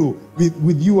between you,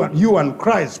 with you and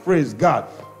Christ, praise God.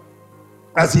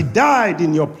 As he died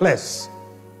in your place,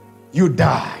 you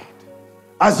died.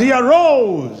 As he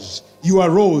arose, you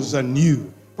arose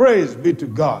anew. Praise be to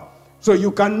God. So you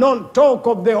cannot talk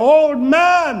of the old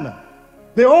man.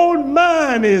 The old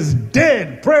man is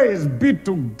dead. Praise be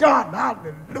to God.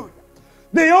 Hallelujah.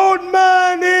 The old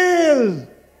man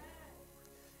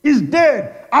is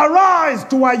dead. Arise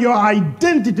to your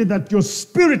identity, that your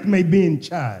spirit may be in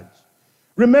charge.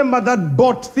 Remember that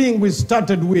boat thing we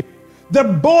started with. The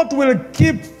boat will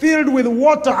keep filled with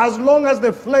water as long as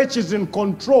the flesh is in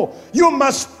control. You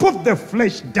must put the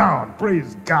flesh down,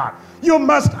 praise God. You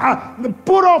must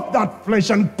put off that flesh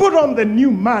and put on the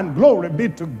new man, glory be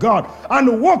to God,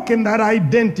 and walk in that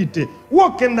identity.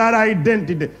 Walk in that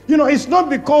identity. You know, it's not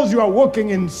because you are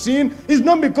walking in sin. It's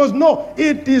not because, no,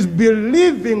 it is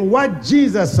believing what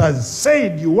Jesus has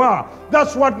said you are.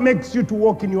 That's what makes you to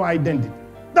walk in your identity.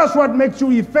 That's what makes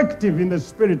you effective in the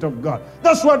Spirit of God.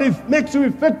 That's what makes you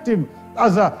effective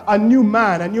as a new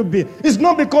man, a new being. It's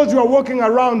not because you are walking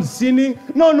around sinning.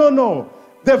 No.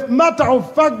 The matter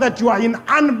of fact that you are in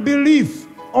unbelief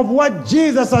of what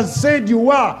Jesus has said you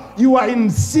are in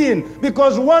sin.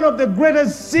 Because one of the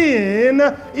greatest sin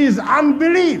is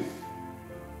unbelief.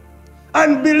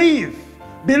 Unbelief.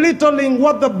 Belittling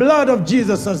what the blood of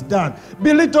Jesus has done,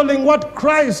 belittling what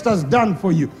Christ has done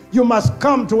for you. You must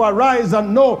come to arise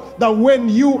and know that when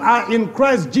you are in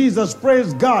Christ Jesus,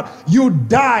 praise God, you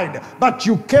died, but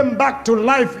you came back to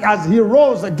life as he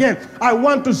rose again. I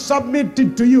want to submit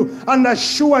it to you and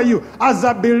assure you, as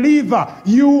a believer,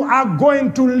 you are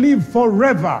going to live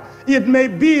forever. It may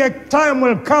be a time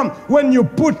will come when you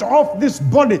put off this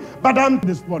body, but I'm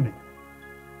this body.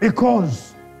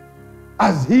 Because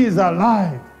as he is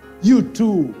alive, you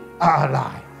too are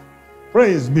alive.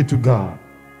 Praise be to God.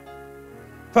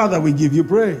 Father, we give you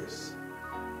praise.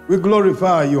 We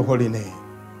glorify your holy name.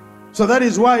 So that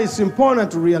is why it's important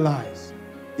to realize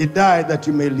he died that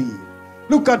you may live.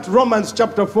 Look at Romans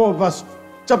chapter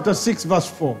 6, verse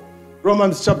 4.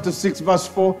 Romans chapter 6, verse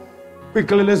 4.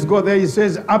 Quickly, let's go there. He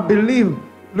says, I believe.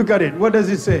 Look at it. What does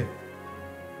he say?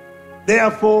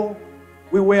 Therefore,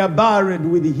 we were buried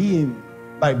with him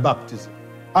by baptism.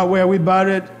 How were we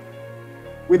buried?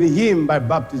 With him by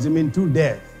baptism into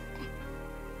death.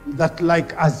 That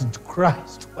like as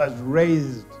Christ was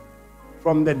raised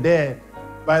from the dead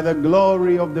by the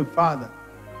glory of the Father,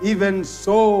 even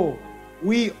so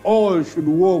we all should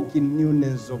walk in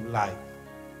newness of life.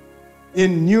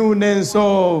 In newness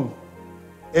of,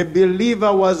 a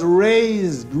believer was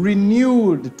raised,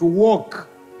 renewed to walk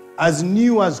as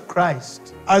new as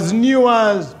Christ, as new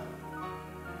as.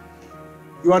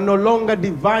 You are no longer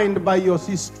defined by your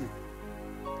history.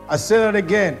 I say that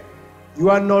again. You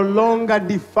are no longer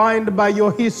defined by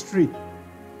your history.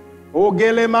 You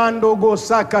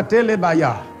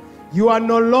are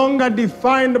no longer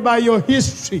defined by your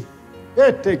history.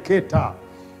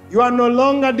 You are no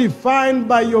longer defined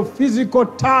by your physical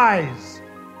ties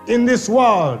in this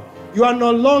world. You are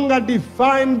no longer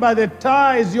defined by the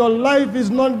ties. Your life is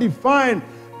not defined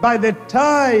by the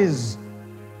ties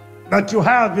that you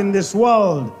have in this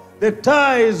world. The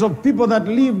ties of people that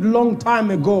lived long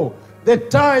time ago. The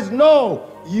ties, no.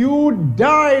 You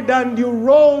died and you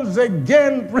rose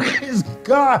again, praise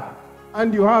God.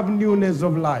 And you have newness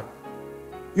of life.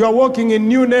 You are walking in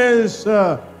newness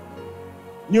of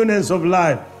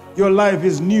life. Your life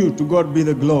is new, to God be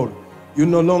the glory. You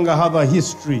no longer have a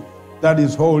history that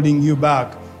is holding you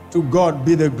back. To God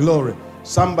be the glory.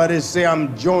 Somebody say,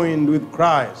 I'm joined with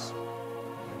Christ.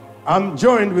 I'm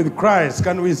joined with Christ.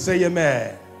 Can we say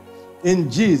amen?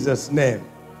 In Jesus' name.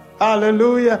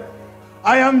 Hallelujah.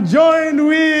 I am joined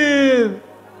with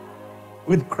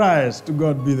Christ. To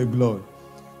God be the glory.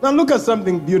 Now look at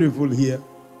something beautiful here.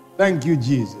 Thank you,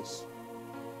 Jesus.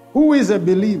 Who is a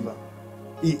believer?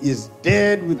 He is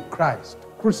dead with Christ,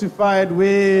 crucified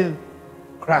with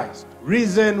Christ,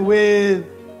 risen with,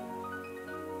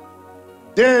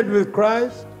 dead with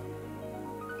Christ,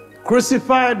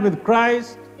 crucified with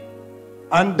Christ,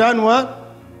 And done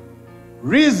what?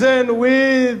 Risen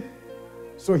with.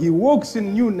 So he walks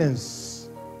in newness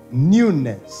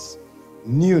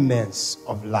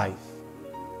of life.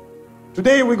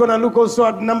 Today we're going to look also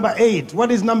at number 8.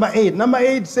 What is number 8? Number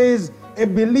 8 says a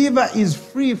believer is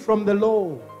free from the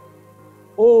law.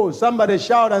 Oh, somebody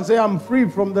shout and say, I'm free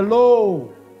from the law.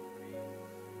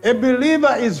 A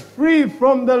believer is free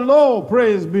from the law.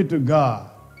 Praise be to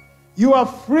God. You are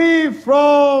free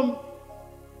from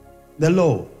the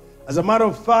law. As a matter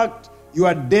of fact, you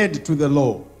are dead to the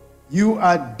law. You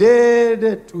are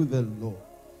dead to the law.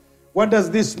 What does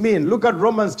this mean? Look at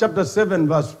Romans chapter 7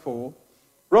 verse 4.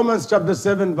 Romans chapter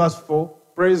 7 verse 4.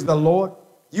 Praise the Lord.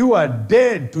 You are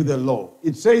dead to the law.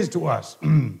 It says to us,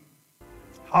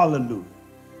 hallelujah.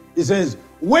 It says,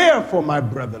 wherefore, my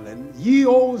brethren, ye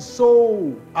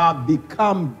also are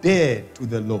become dead to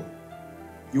the law.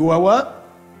 You are what?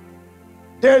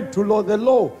 Dead to law, the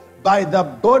law, by the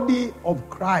body of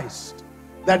Christ,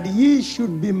 that ye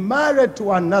should be married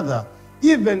to another,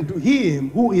 even to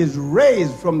him who is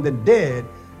raised from the dead,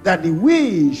 that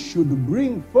we should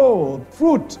bring forth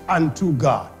fruit unto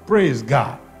God. Praise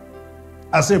God.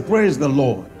 I say, praise the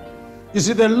Lord. You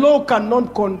see, the law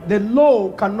cannot condemn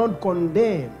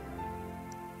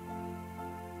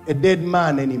a dead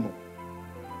man anymore.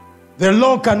 The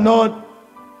law cannot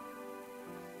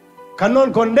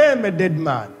condemn a dead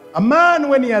man. A man,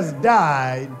 when he has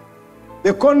died,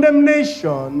 the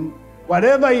condemnation,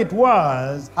 whatever it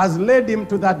was, has led him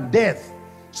to that death.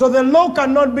 So the law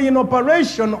cannot be in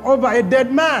operation over a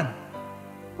dead man.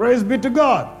 Praise be to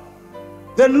God.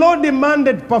 The law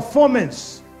demanded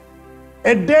performance.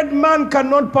 A dead man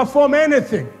cannot perform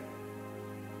anything.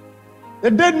 The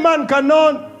dead man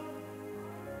cannot.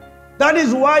 That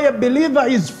is why a believer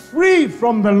is free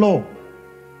from the law.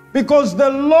 Because the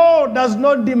law does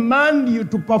not demand you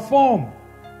to perform.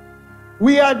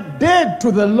 We are dead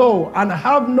to the law and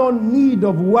have no need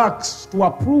of works to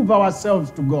approve ourselves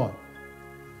to God.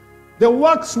 The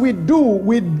works we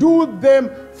do them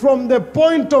from the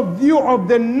point of view of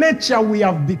the nature we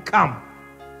have become.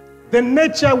 The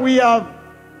nature we have.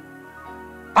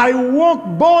 I walk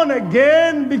born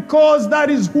again because that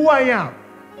is who I am.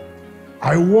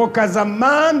 I walk as a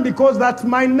man because that's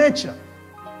my nature.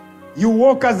 You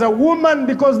walk as a woman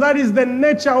because that is the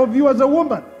nature of you as a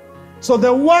woman. So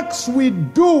the works we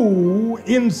do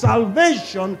in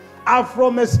salvation are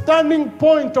from a standing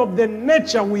point of the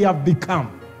nature we have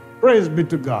become. Praise be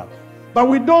to God. But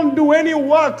we don't do any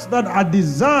works that are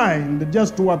designed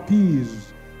just to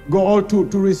appease God or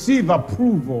to receive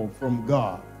approval from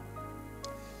God.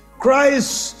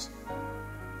 Christ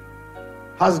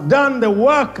has done the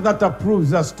work that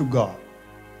approves us to God.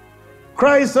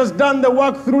 Christ has done the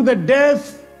work through the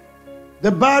death,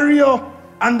 the burial,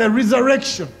 and the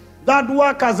resurrection. That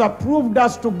work has approved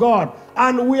us to God,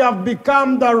 and we have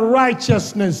become the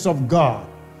righteousness of God.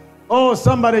 Oh,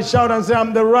 somebody shout and say,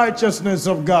 I'm the righteousness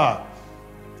of God.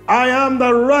 I am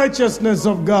the righteousness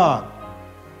of God.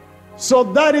 So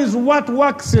that is what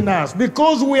works in us.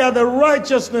 Because we are the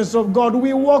righteousness of God,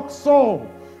 we walk so.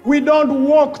 We don't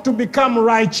walk to become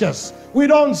righteous. We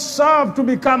don't serve to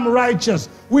become righteous.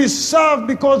 We serve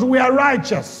because we are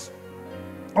righteous.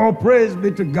 Oh, praise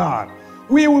be to God.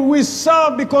 We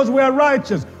serve because we are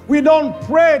righteous. We don't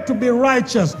pray to be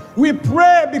righteous. We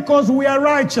pray because we are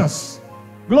righteous.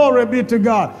 Glory be to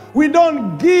God. We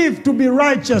don't give to be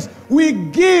righteous. We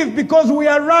give because we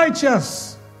are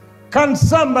righteous. Can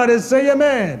somebody say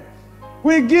amen?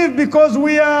 We give because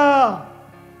we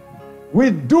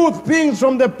do things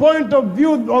from the point of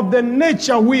view of the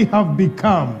nature we have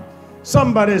become.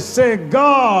 Somebody say,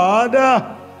 God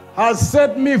has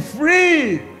set me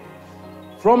free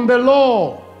from the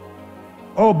law.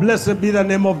 Oh, blessed be the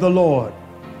name of the Lord.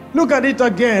 Look at it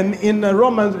again in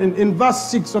Romans, in verse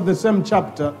 6 of the same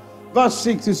chapter. Verse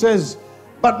 6, it says,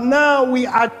 but now we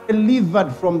are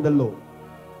delivered from the law.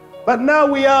 But now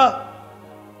we are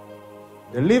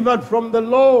delivered from the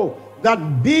law,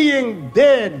 that being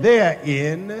dead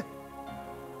therein,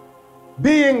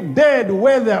 being dead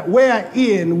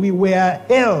wherein we were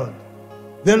held.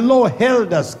 The law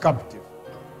held us captive.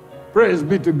 Praise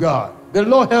be to God. The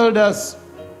law held us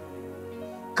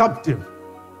captive.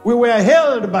 We were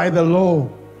held by the law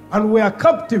and we are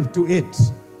captive to it.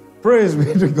 Praise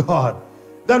be to God.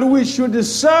 That we should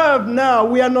serve now.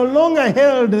 We are no longer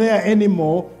held there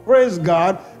anymore. Praise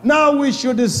God. Now we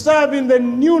should serve in the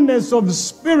newness of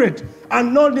spirit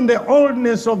and not in the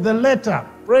oldness of the letter.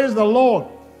 Praise the Lord.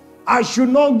 I should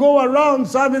not go around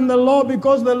serving the law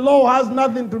because the law has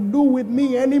nothing to do with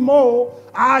me anymore.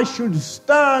 I should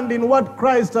stand in what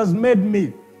Christ has made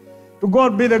me. To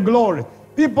God be the glory.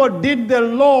 People did the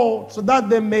law so that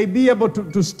they may be able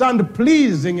to stand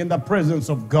pleasing in the presence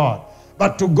of God.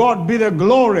 But to God be the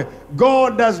glory.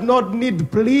 God does not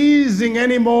need pleasing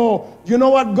anymore. You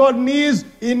know what God needs?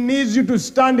 He needs you to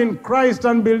stand in Christ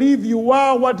and believe you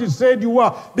are what He said you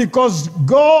are. Because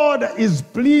God is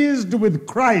pleased with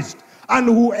Christ. And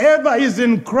whoever is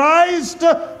in Christ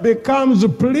becomes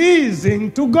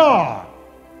pleasing to God.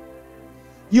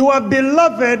 You are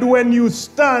beloved when you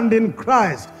stand in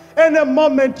Christ. Any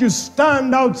moment you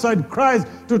stand outside Christ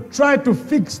to try to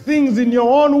fix things in your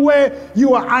own way,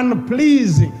 you are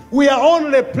unpleasing. We are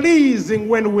only pleasing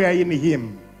when we are in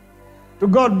Him. To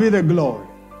God be the glory.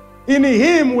 In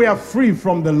Him we are free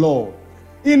from the law.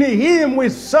 In Him we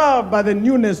serve by the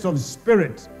newness of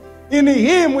spirit. In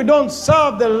Him we don't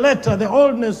serve the letter, the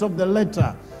oldness of the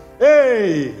letter.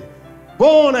 Hey,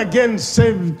 born again,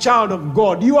 saved child of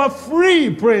God. You are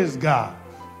free, praise God.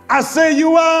 I say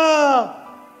you are.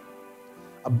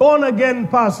 A born-again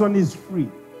person is free,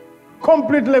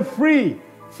 completely free,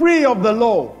 free of the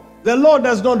law. The law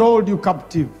does not hold you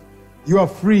captive. You are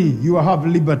free. You have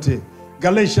liberty.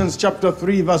 Galatians chapter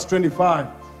 3, verse 25.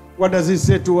 What does He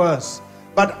say to us?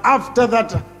 But after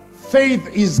that faith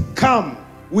is come,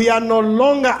 we are no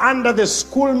longer under the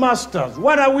schoolmasters.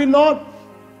 What are we not?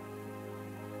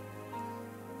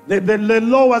 The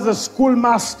law was a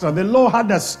schoolmaster. The law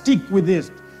had a stick with it.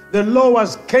 The law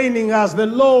was caning us. The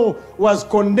law was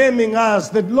condemning us.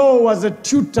 The law was a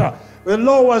tutor. The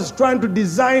law was trying to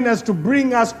design us to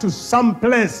bring us to some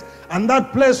place. And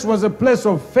that place was a place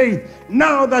of faith.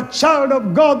 Now, the child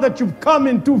of God that you've come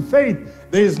into faith,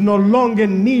 there is no longer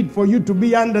need for you to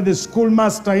be under the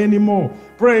schoolmaster anymore.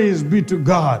 Praise be to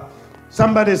God.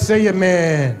 Somebody say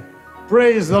amen.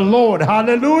 Praise the Lord.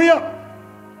 Hallelujah.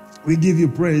 We give you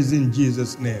praise in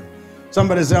Jesus' name.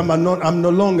 Somebody say, I'm no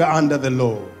longer under the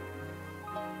law.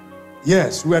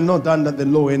 Yes, we are not under the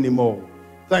law anymore.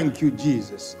 Thank you,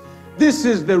 Jesus. This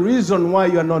is the reason why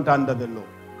you are not under the law.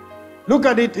 Look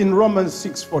at it in Romans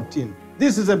 6:14.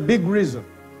 This is a big reason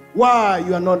why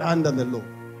you are not under the law.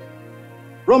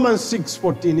 Romans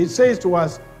 6:14, it says to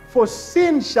us, for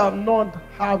sin shall not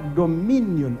have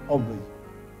dominion over you.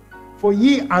 For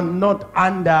ye are not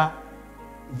under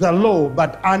the law,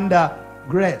 but under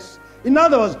grace. In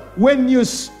other words, when you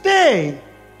stay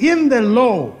in the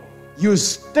law, you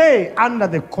stay under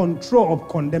the control of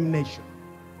condemnation.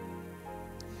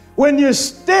 When you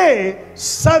stay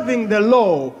serving the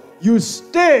law, you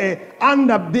stay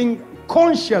under being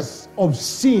conscious of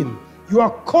sin. You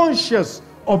are conscious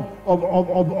of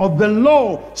the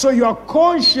law. So you are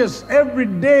conscious every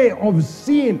day of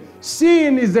sin.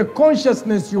 Sin is a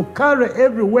consciousness you carry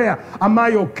everywhere. Am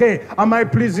I okay? Am I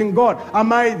pleasing God?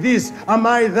 Am I this? Am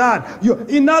I that?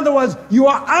 In other words, you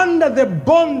are under the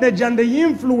bondage and the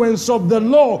influence of the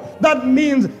law. That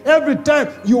means every time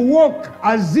you walk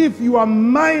as if you are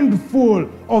mindful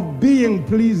of being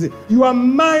pleasing. You are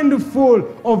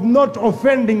mindful of not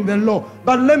offending the law.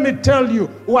 But let me tell you,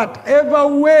 whatever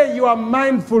way you are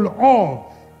mindful of,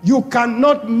 you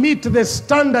cannot meet the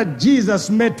standard Jesus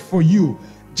met for you.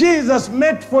 Jesus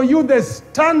met for you the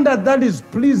standard that is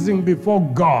pleasing before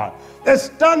God. The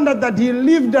standard that He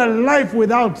lived a life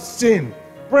without sin.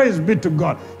 Praise be to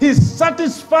God. He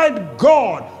satisfied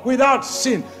God without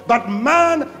sin. But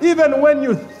man, even when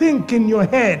you think in your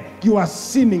head, you are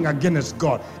sinning against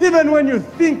God. Even when you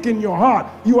think in your heart,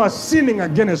 you are sinning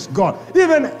against God.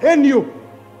 Even when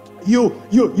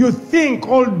you think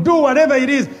or do whatever it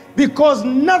is, because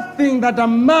nothing that a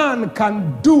man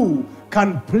can do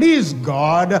can please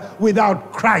God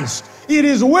without Christ. It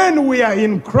is when we are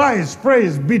in Christ,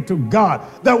 praise be to God,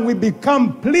 that we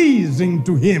become pleasing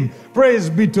to Him. Praise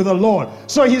be to the Lord.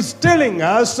 So He's telling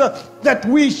us that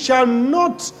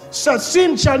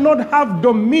sin shall not have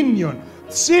dominion.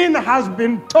 Sin has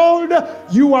been told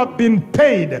you have been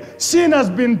paid. Sin has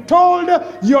been told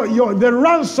the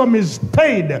ransom is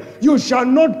paid. You shall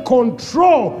not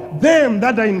control them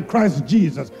that are in Christ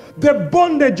Jesus. The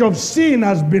bondage of sin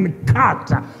has been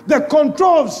cut. The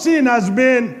control of sin has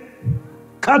been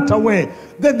cut away.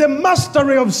 The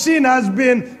mastery of sin has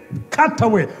been cut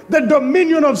away. The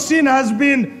dominion of sin has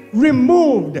been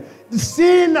removed.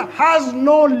 Sin has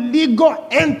no legal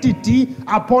entity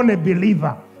upon a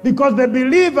believer. Because the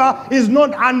believer is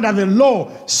not under the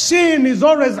law. Sin is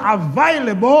always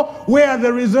available where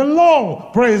there is a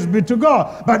law. Praise be to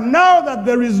God. But now that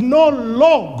there is no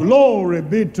law, glory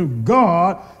be to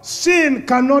God, sin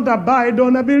cannot abide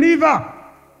on a believer.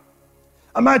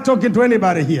 Am I talking to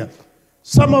anybody here?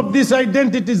 Some of these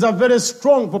identities are very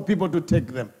strong for people to take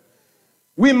them.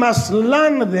 We must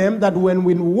learn them that when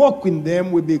we walk in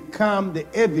them, we become the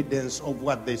evidence of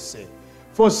what they say.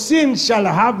 For sin shall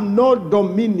have no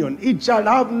dominion. It shall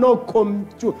have no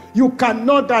you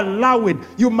cannot allow it.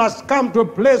 You must come to a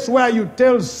place where you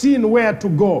tell sin where to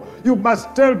go. You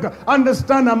must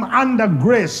understand, I'm under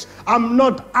grace. I'm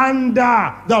not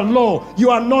under the law. You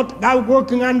are not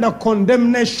working under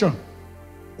condemnation.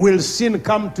 Will sin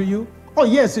come to you? Oh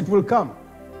yes, it will come.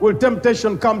 Will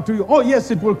temptation come to you? Oh yes,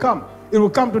 it will come. It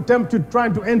will come to tempt you,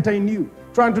 trying to enter in you,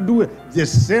 trying to do it the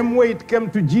same way it came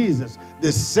to Jesus,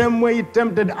 the same way it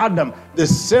tempted Adam, the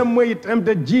same way it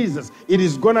tempted Jesus. It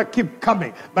is going to keep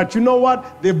coming. But you know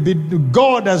what?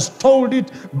 God has told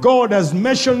it, God has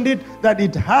mentioned it, that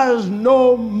it has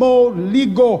no more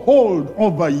legal hold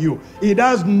over you. It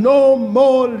has no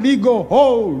more legal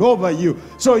hold over you.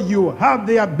 So you have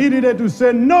the ability to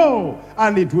say no,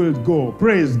 and it will go.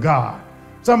 Praise God.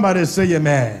 Somebody say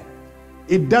amen.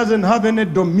 It doesn't have any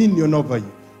dominion over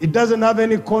you. It doesn't have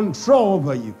any control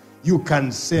over you. You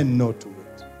can say no to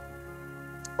it.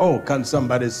 Oh, can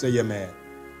somebody say amen?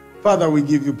 Father, we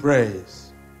give you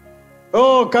praise.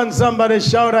 Oh, can somebody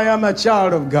shout, I am a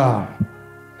child of God.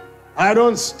 I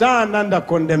don't stand under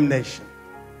condemnation.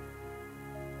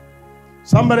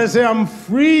 Somebody say, I'm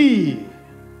free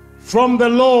from the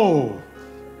law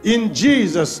in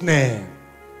Jesus' name.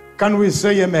 Can we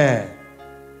say amen?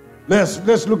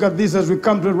 Let's look at this as we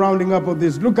come to the rounding up of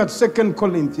this. Look at 2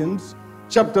 Corinthians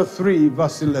chapter 3,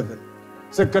 verse 11.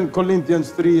 2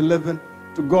 Corinthians 3:11.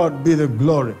 To God be the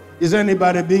glory. Is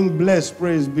anybody being blessed?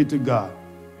 Praise be to God.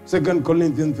 2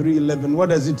 Corinthians 3:11. What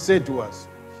does it say to us?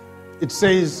 It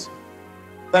says,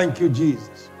 thank you,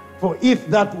 Jesus. For if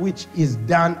that which is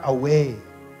done away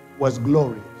was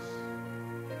glorious,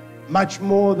 much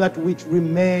more that which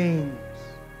remains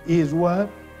is what?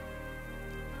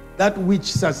 That which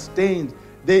sustains.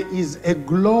 There is a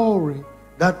glory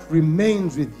that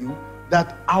remains with you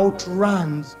that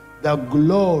outruns the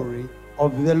glory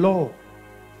of the law.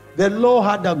 The law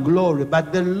had a glory,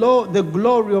 but the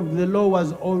glory of the law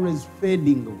was always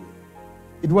fading away.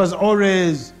 It was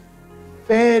always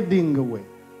fading away.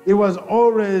 It was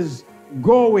always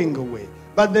going away.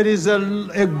 But there is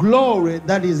a glory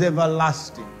that is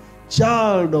everlasting.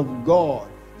 Child of God,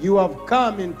 you have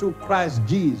come into Christ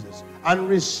Jesus and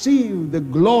received the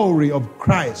glory of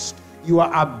Christ. You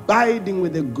are abiding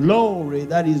with the glory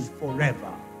that is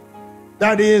forever.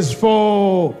 That is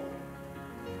for...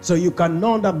 So you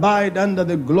cannot abide under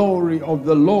the glory of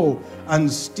the law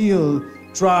and still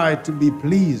try to be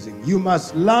pleasing. You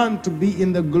must learn to be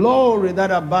in the glory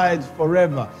that abides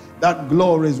forever. That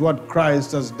glory is what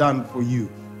Christ has done for you.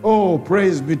 Oh,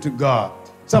 praise be to God.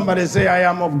 Somebody say, I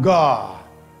am of God.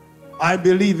 I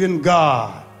believe in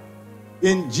God.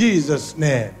 In Jesus'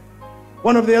 name.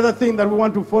 One of the other things that we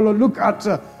want to follow, look at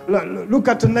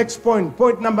the next point.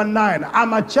 Point number 9.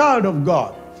 I'm a child of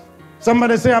God.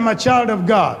 Somebody say, I'm a child of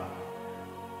God.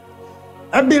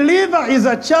 A believer is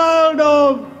a child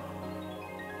of...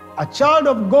 A child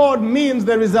of God means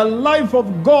there is a life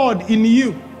of God in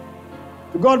you.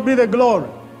 To God be the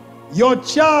glory. Your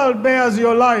child bears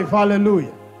your life.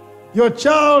 Hallelujah. Your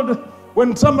child,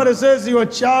 when somebody says you're a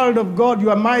child of God, you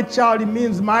are my child, it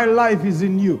means my life is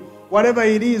in you. Whatever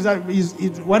it is,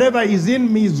 whatever is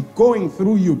in me is going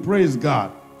through you. Praise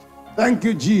God. Thank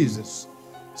you, Jesus.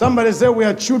 Somebody say we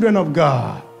are children of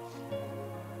God.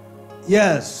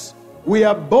 Yes, we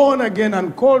are born again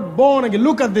and called born again.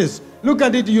 Look at this. Look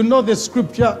at it. You know the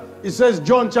scripture. It says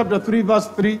John chapter 3 verse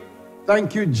 3.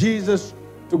 Thank you, Jesus.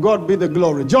 To God be the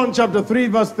glory. John chapter 3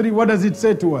 verse 3. What does it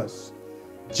say to us?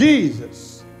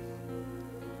 Jesus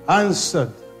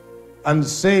answered and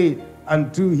said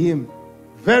unto him,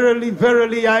 verily,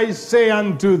 verily, I say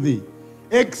unto thee,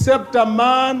 except a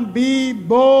man be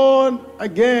born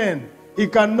again, he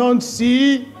cannot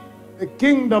see the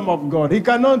kingdom of God. He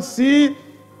cannot see.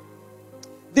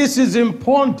 This is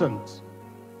important.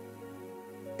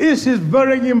 This is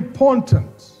very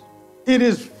important. It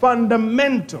is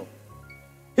fundamental.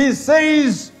 He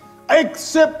says,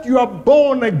 except you are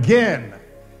born again.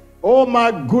 Oh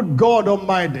my good God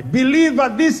Almighty. Believer,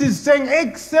 this is saying,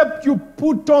 except you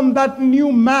put on that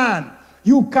new man,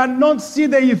 you cannot see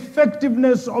the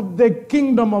effectiveness of the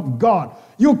kingdom of God.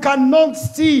 You cannot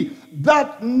see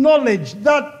that knowledge,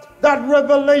 that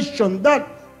revelation, that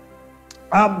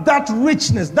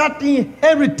richness, that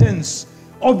inheritance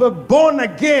of a born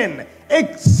again,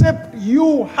 except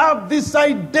you have this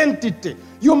identity.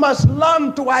 You must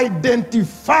learn to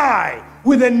identify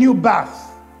with a new birth.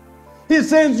 He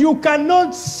says you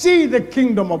cannot see the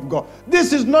kingdom of God.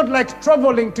 This is not like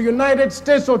traveling to United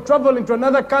States or traveling to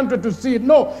another country to see it.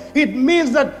 No, it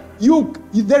means that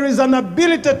there is an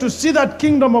ability to see that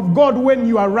kingdom of God when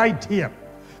you are right here.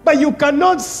 But you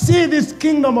cannot see this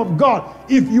kingdom of God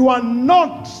if you are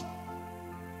not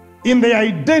in the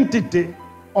identity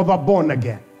of a born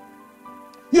again.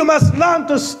 You must learn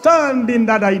to stand in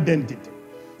that identity.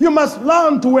 You must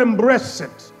learn to embrace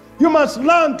it. You must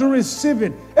learn to receive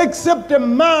it. Except a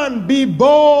man be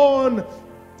born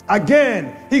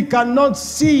again, he cannot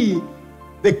see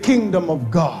the kingdom of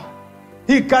God.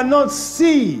 He cannot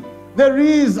see. There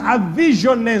is a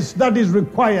visionness that is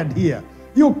required here.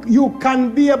 You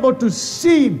can be able to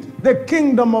see the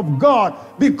kingdom of God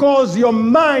because your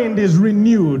mind is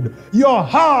renewed. Your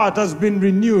heart has been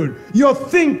renewed. Your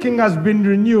thinking has been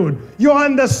renewed. Your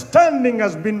understanding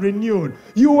has been renewed.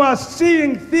 You are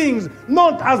seeing things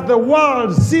not as the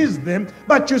world sees them,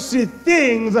 but you see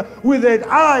things with the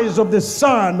eyes of the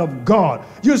Son of God.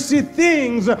 You see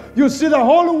things, you see the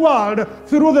whole world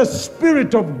through the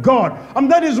Spirit of God.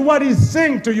 And that is what he's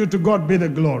saying to you, to God be the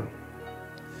glory.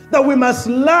 That we must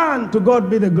learn, to God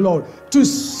be the glory, to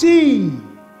see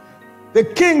the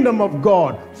kingdom of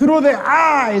God through the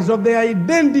eyes of the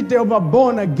identity of a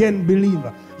born-again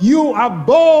believer. You are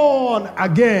born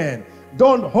again.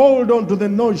 Don't hold on to the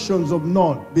notions of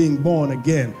not being born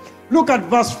again. Look at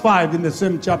verse 5 in the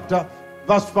same chapter.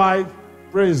 Verse 5,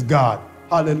 praise God.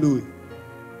 Hallelujah.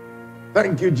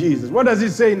 Thank you, Jesus. What does he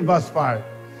say in verse 5?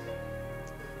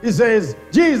 He says,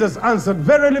 Jesus answered,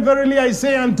 verily, verily, I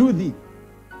say unto thee,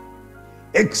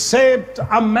 except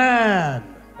a man,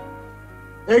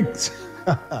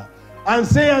 and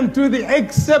say unto thee,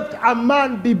 except a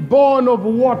man be born of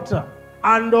water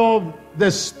and of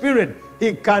the Spirit,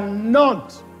 he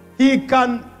cannot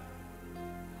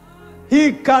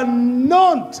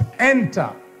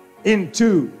enter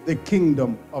into the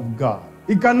kingdom of God.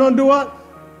 He cannot do what?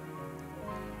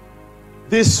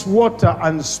 This water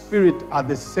and spirit are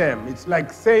the same. It's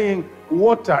like saying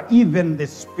water, even the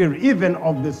spirit, even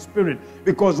of the Spirit,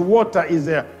 because water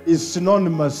is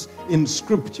synonymous in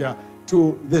Scripture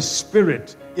to the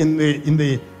Spirit in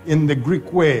the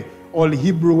Greek way or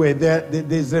Hebrew way.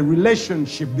 There's a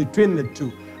relationship between the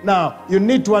two. Now, you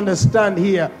need to understand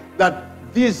here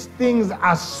that these things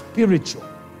are spiritual.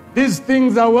 These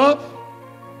things are what?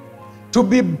 To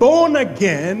be born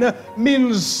again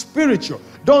means spiritual.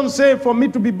 Don't say, for me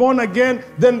to be born again,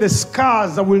 then the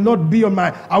scars I will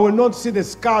not see the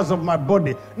scars of my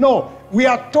body. No, we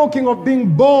are talking of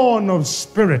being born of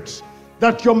Spirit.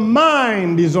 That your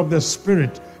mind is of the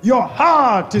Spirit. Your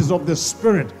heart is of the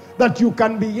Spirit. That you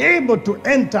can be able to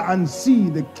enter and see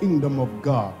the kingdom of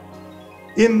God.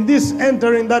 In this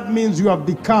entering, that means you have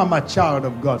become a child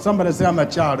of God. Somebody say, I'm a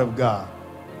child of God.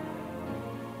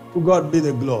 To God be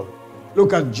the glory.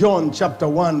 Look at John chapter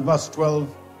 1 verse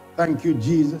 12. Thank you,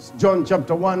 Jesus. John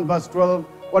chapter 1 verse 12.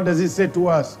 What does he say to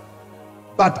us?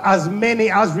 But as many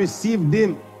as received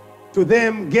him, to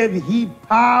them gave he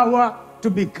power to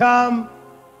become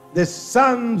the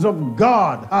sons of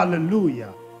God.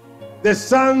 Hallelujah. The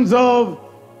sons of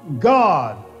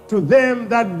God, to them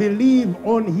that believe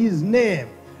on his name.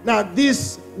 Now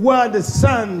this word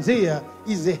sons here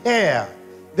is heir.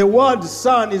 The word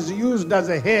son is used as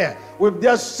a heir. We've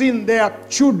just seen there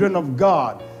children of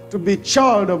God, to be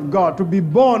child of God, to be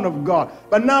born of God.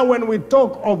 But now when we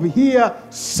talk of here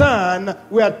son,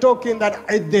 we are talking that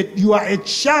you are a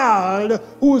child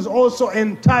who is also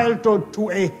entitled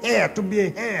to a heir, to be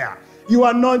a heir. You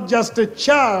are not just a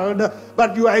child,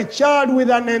 but you are a child with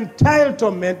an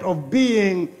entitlement of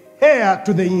being heir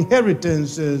to the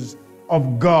inheritances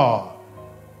of God.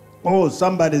 Oh,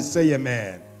 somebody say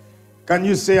amen. Can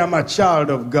you say, I'm a child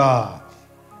of God?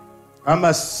 I'm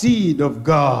a seed of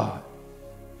God.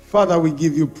 Father, we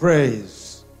give you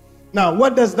praise. Now,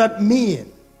 what does that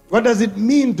mean? What does it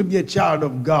mean to be a child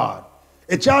of God?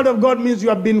 A child of God means you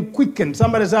have been quickened.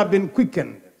 Somebody say, I've been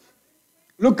quickened.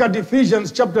 Look at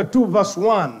Ephesians chapter 2 verse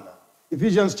 1.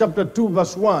 Ephesians chapter 2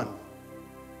 verse 1.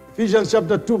 Ephesians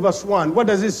chapter 2 verse 1. What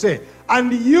does it say?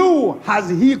 And you has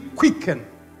he quickened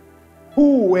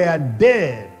who were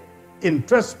dead in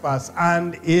trespass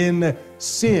and in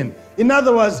sin. In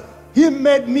other words, he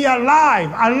made me alive.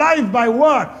 Alive by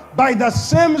what? By the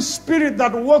same Spirit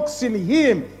that works in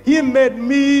him. He made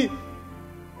me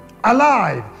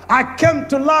alive. I came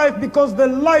to life because the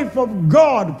life of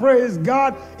God, praise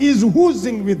God, is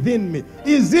oozing within me,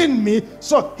 is in me.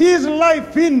 So his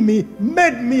life in me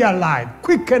made me alive,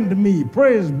 quickened me.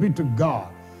 Praise be to God.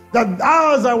 That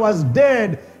as I was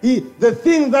dead, the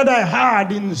thing that I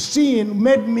had in sin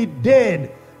made me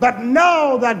dead. But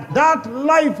now that that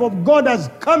life of God has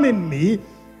come in me,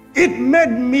 it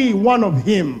made me one of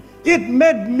him. It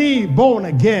made me born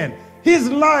again. His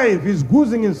life is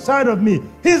oozing inside of me.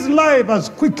 His life has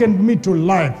quickened me to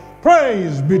life.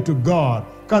 Praise be to God.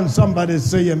 Can somebody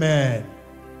say amen?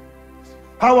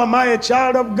 How am I a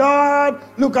child of God?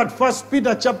 Look at 1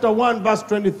 Peter chapter 1, verse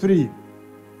 23.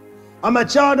 I'm a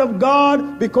child of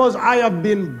God because I have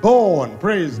been born,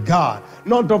 praise God,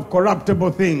 not of corruptible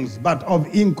things, but of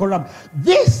incorruptible.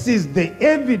 This is the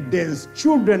evidence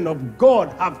children of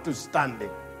God have to stand in.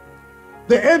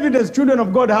 The evidence children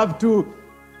of God have to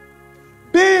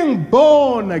being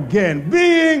born again,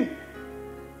 being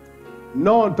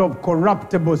not of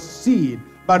corruptible seed,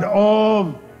 but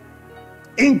of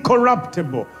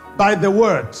incorruptible, by the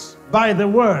words,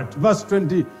 verse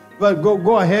 20. Well,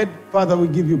 go ahead, Father, we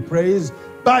give you praise.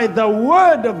 By the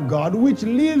word of God, which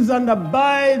lives and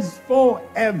abides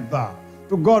forever.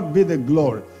 To God be the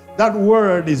glory. That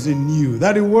word is in you.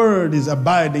 That word is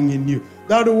abiding in you.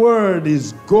 That word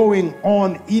is going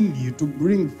on in you to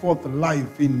bring forth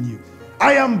life in you.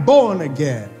 I am born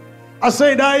again. I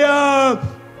said, I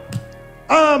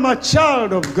am a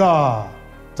child of God.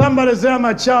 Somebody say, I'm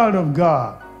a child of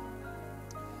God.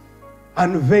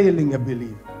 Unveiling a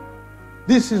believer.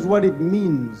 This is what it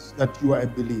means that you are a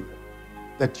believer,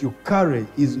 that you carry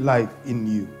his life in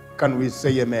you. Can we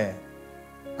say amen?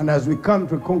 And as we come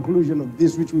to a conclusion of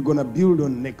this, which we're going to build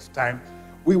on next time,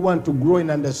 we want to grow in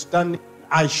understanding.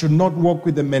 I should not walk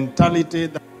with the mentality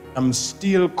that I'm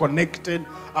still connected,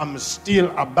 I'm still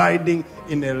abiding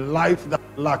in a life that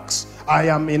lacks. I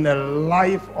am in a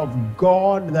life of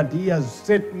God that he has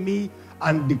set me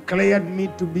and declared me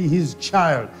to be his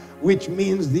child, which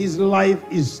means this life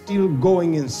is still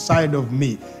going inside of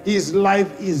me. His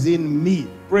life is in me.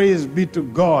 Praise be to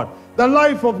God. The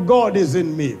life of God is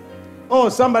in me. Oh,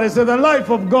 somebody say, the life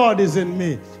of God is in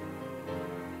me.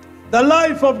 The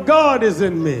life of God is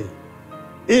in me.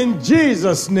 In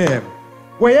Jesus' name.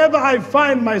 Wherever I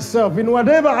find myself, in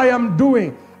whatever I am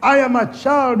doing, I am a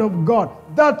child of God.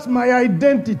 That's my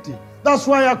identity. That's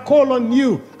why I call on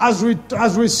you as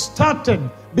we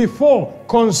started before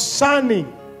concerning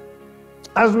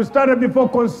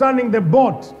the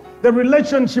boat, the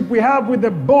relationship we have with the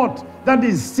boat that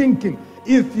is sinking.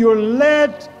 If you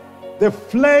let the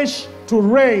flesh to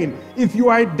reign, if you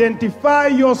identify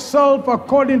yourself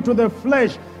according to the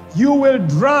flesh, you will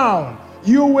drown.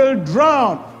 You will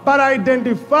drown. But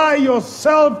identify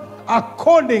yourself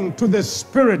according to the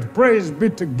Spirit. Praise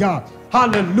be to God.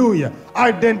 Hallelujah.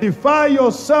 Identify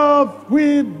yourself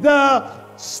with the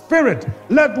Spirit.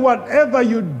 Let whatever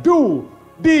you do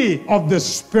be of the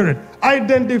Spirit.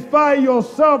 Identify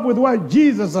yourself with what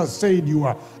Jesus has said you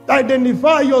are.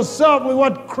 Identify yourself with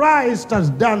what Christ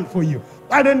has done for you.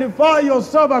 Identify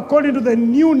yourself according to the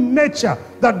new nature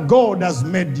that God has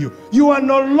made you. You are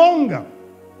no longer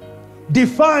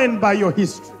defined by your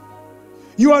history.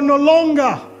 You are no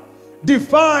longer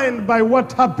defined by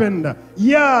what happened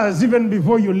years even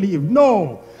before you lived.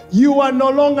 No, you are no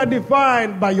longer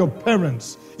defined by your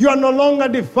parents. You are no longer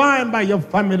defined by your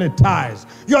family ties.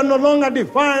 You are no longer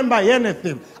defined by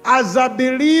anything. As a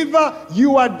believer,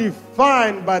 you are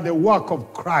defined by the work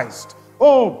of Christ.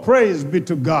 Oh, praise be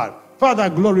to God. Father,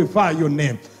 glorify your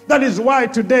name. That is why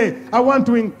today I want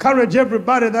to encourage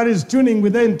everybody that is tuning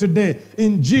within today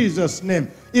in Jesus' name.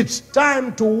 It's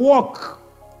time to walk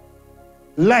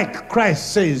like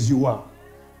Christ says you are.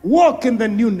 Walk in the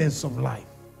newness of life.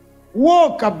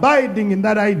 Walk abiding in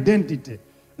that identity.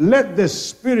 Let the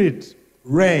Spirit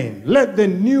reign. Let the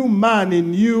new man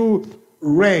in you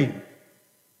reign,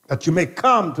 that you may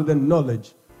come to the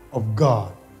knowledge of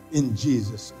God in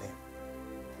Jesus' name.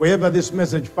 Wherever this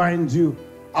message finds you,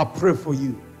 I pray for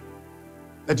you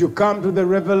that you come to the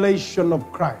revelation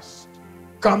of Christ.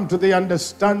 Come to the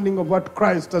understanding of what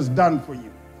Christ has done for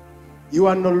you. You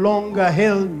are no longer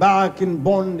held back in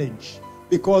bondage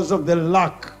because of the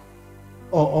lack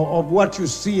of what you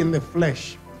see in the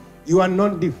flesh. You are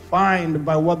not defined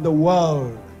by what the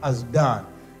world has done.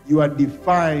 You are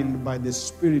defined by the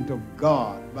Spirit of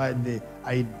God, by the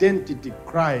identity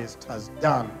Christ has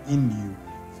done in you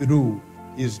through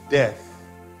his death,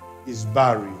 his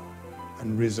burial,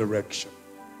 and resurrection.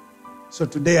 So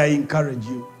today I encourage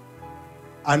you,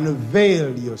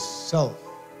 unveil yourself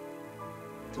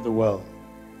to the world.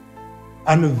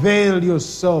 Unveil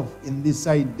yourself in this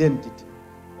identity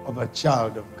of a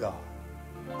child of God.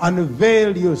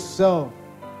 Unveil yourself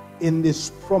in this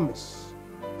promise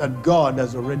that God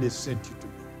has already set you to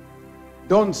be.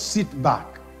 Don't sit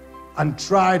back and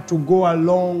try to go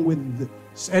along with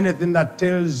anything that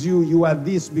tells you you are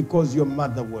this because your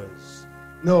mother was.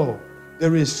 No,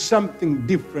 there is something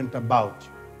different about you.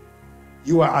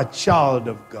 You are a child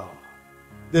of God.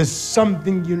 There's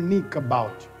something unique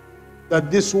about you. That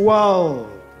this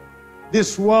world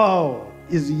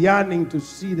is yearning to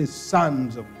see the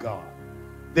sons of God,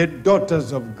 the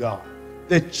daughters of God,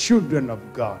 the children of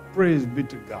God. Praise be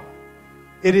to God.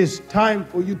 It is time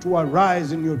for you to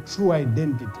arise in your true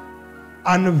identity.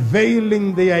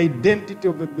 Unveiling the identity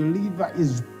of a believer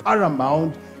is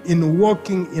paramount in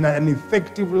walking in an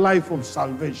effective life of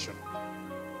salvation.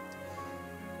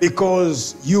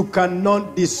 Because you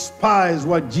cannot despise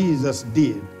what Jesus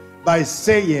did by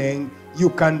saying you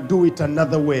can do it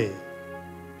another way.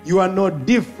 You are not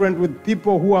different with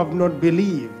people who have not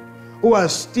believed, who are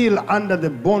still under the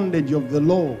bondage of the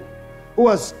law, who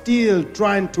are still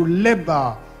trying to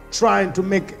labor, trying to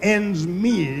make ends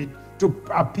meet to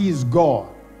appease God.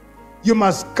 You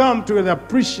must come to an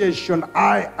appreciation.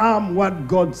 I am what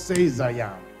God says I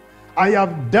am. I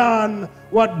have done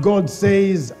what God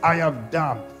says I have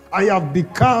done. I have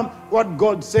become what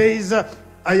God says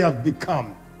I have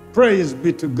become. Praise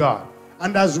be to God.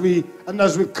 And as we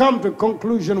come to a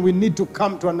conclusion, we need to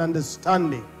come to an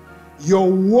understanding. Your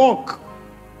walk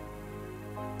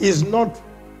is not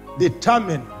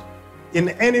determined in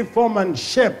any form and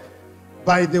shape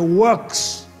by the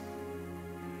works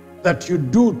that you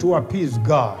do to appease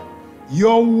God.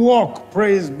 Your walk,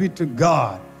 praise be to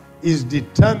God, is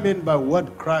determined by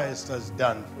what Christ has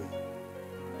done for you.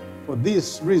 For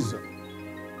this reason,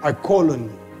 I call on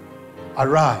you,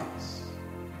 arise.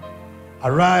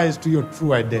 Arise to your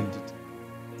true identity.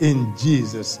 In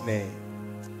Jesus' name,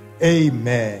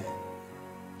 amen.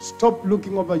 Stop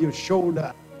looking over your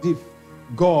shoulder as if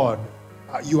God,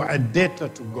 you are a debtor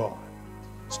to God.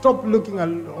 Stop looking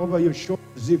over your shoulder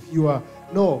as if you are,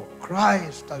 no,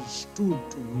 Christ has stood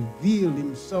to reveal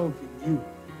himself in you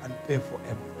and pay for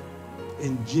everything.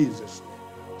 In Jesus'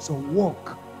 name. So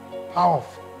walk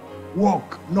powerful.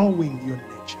 Walk knowing your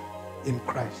nature in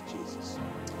Christ Jesus.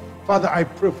 Father, I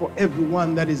pray for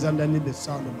everyone that is underneath the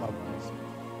sound of my voice.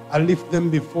 I lift them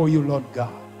before you, Lord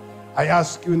God. I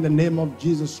ask you in the name of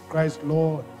Jesus Christ,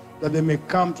 Lord, that they may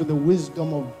come to the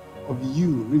wisdom of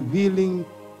you, revealing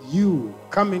you,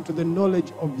 coming to the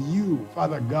knowledge of you,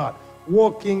 Father God,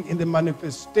 walking in the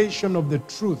manifestation of the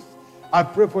truth. I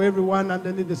pray for everyone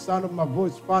underneath the sound of my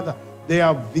voice, Father. They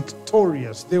are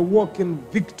victorious. They walk in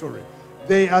victory.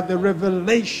 They are the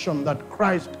revelation that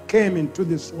Christ came into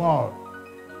this world.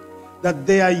 That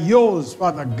they are yours,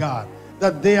 Father God.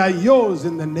 That they are yours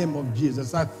in the name of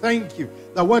Jesus. I thank you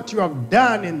that what you have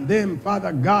done in them,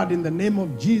 Father God, in the name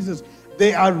of Jesus,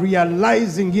 they are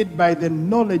realizing it by the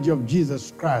knowledge of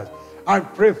Jesus Christ. I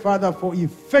pray, Father, for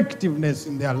effectiveness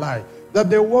in their life, that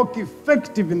they walk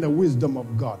effective in the wisdom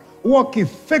of God, walk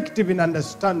effective in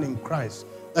understanding Christ,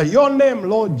 that your name,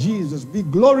 Lord Jesus, be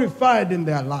glorified in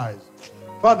their lives.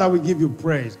 Father, we give you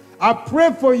praise. I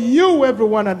pray for you,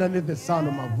 everyone underneath the sound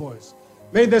of my voice.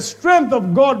 May the strength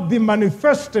of God be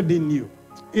manifested in you,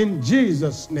 in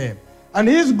Jesus' name, and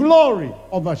his glory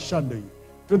overshadow you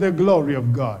to the glory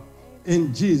of God,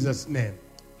 in Jesus' name.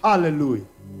 Hallelujah.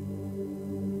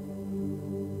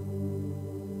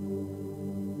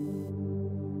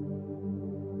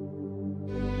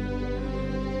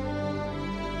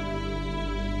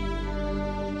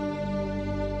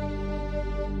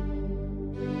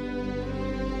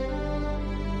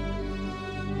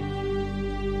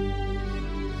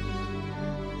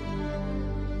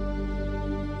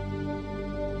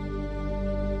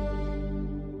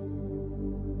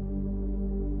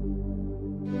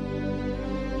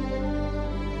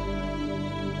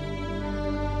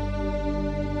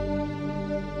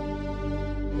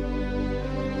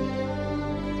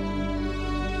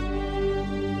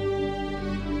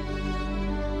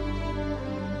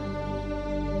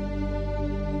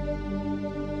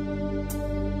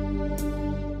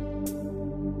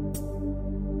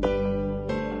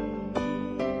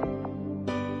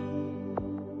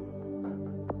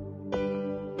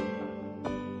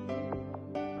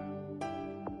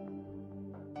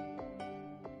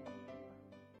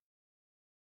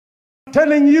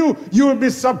 Telling you, you will be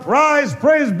surprised,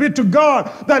 praise be to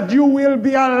God, that you will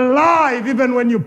be alive even when you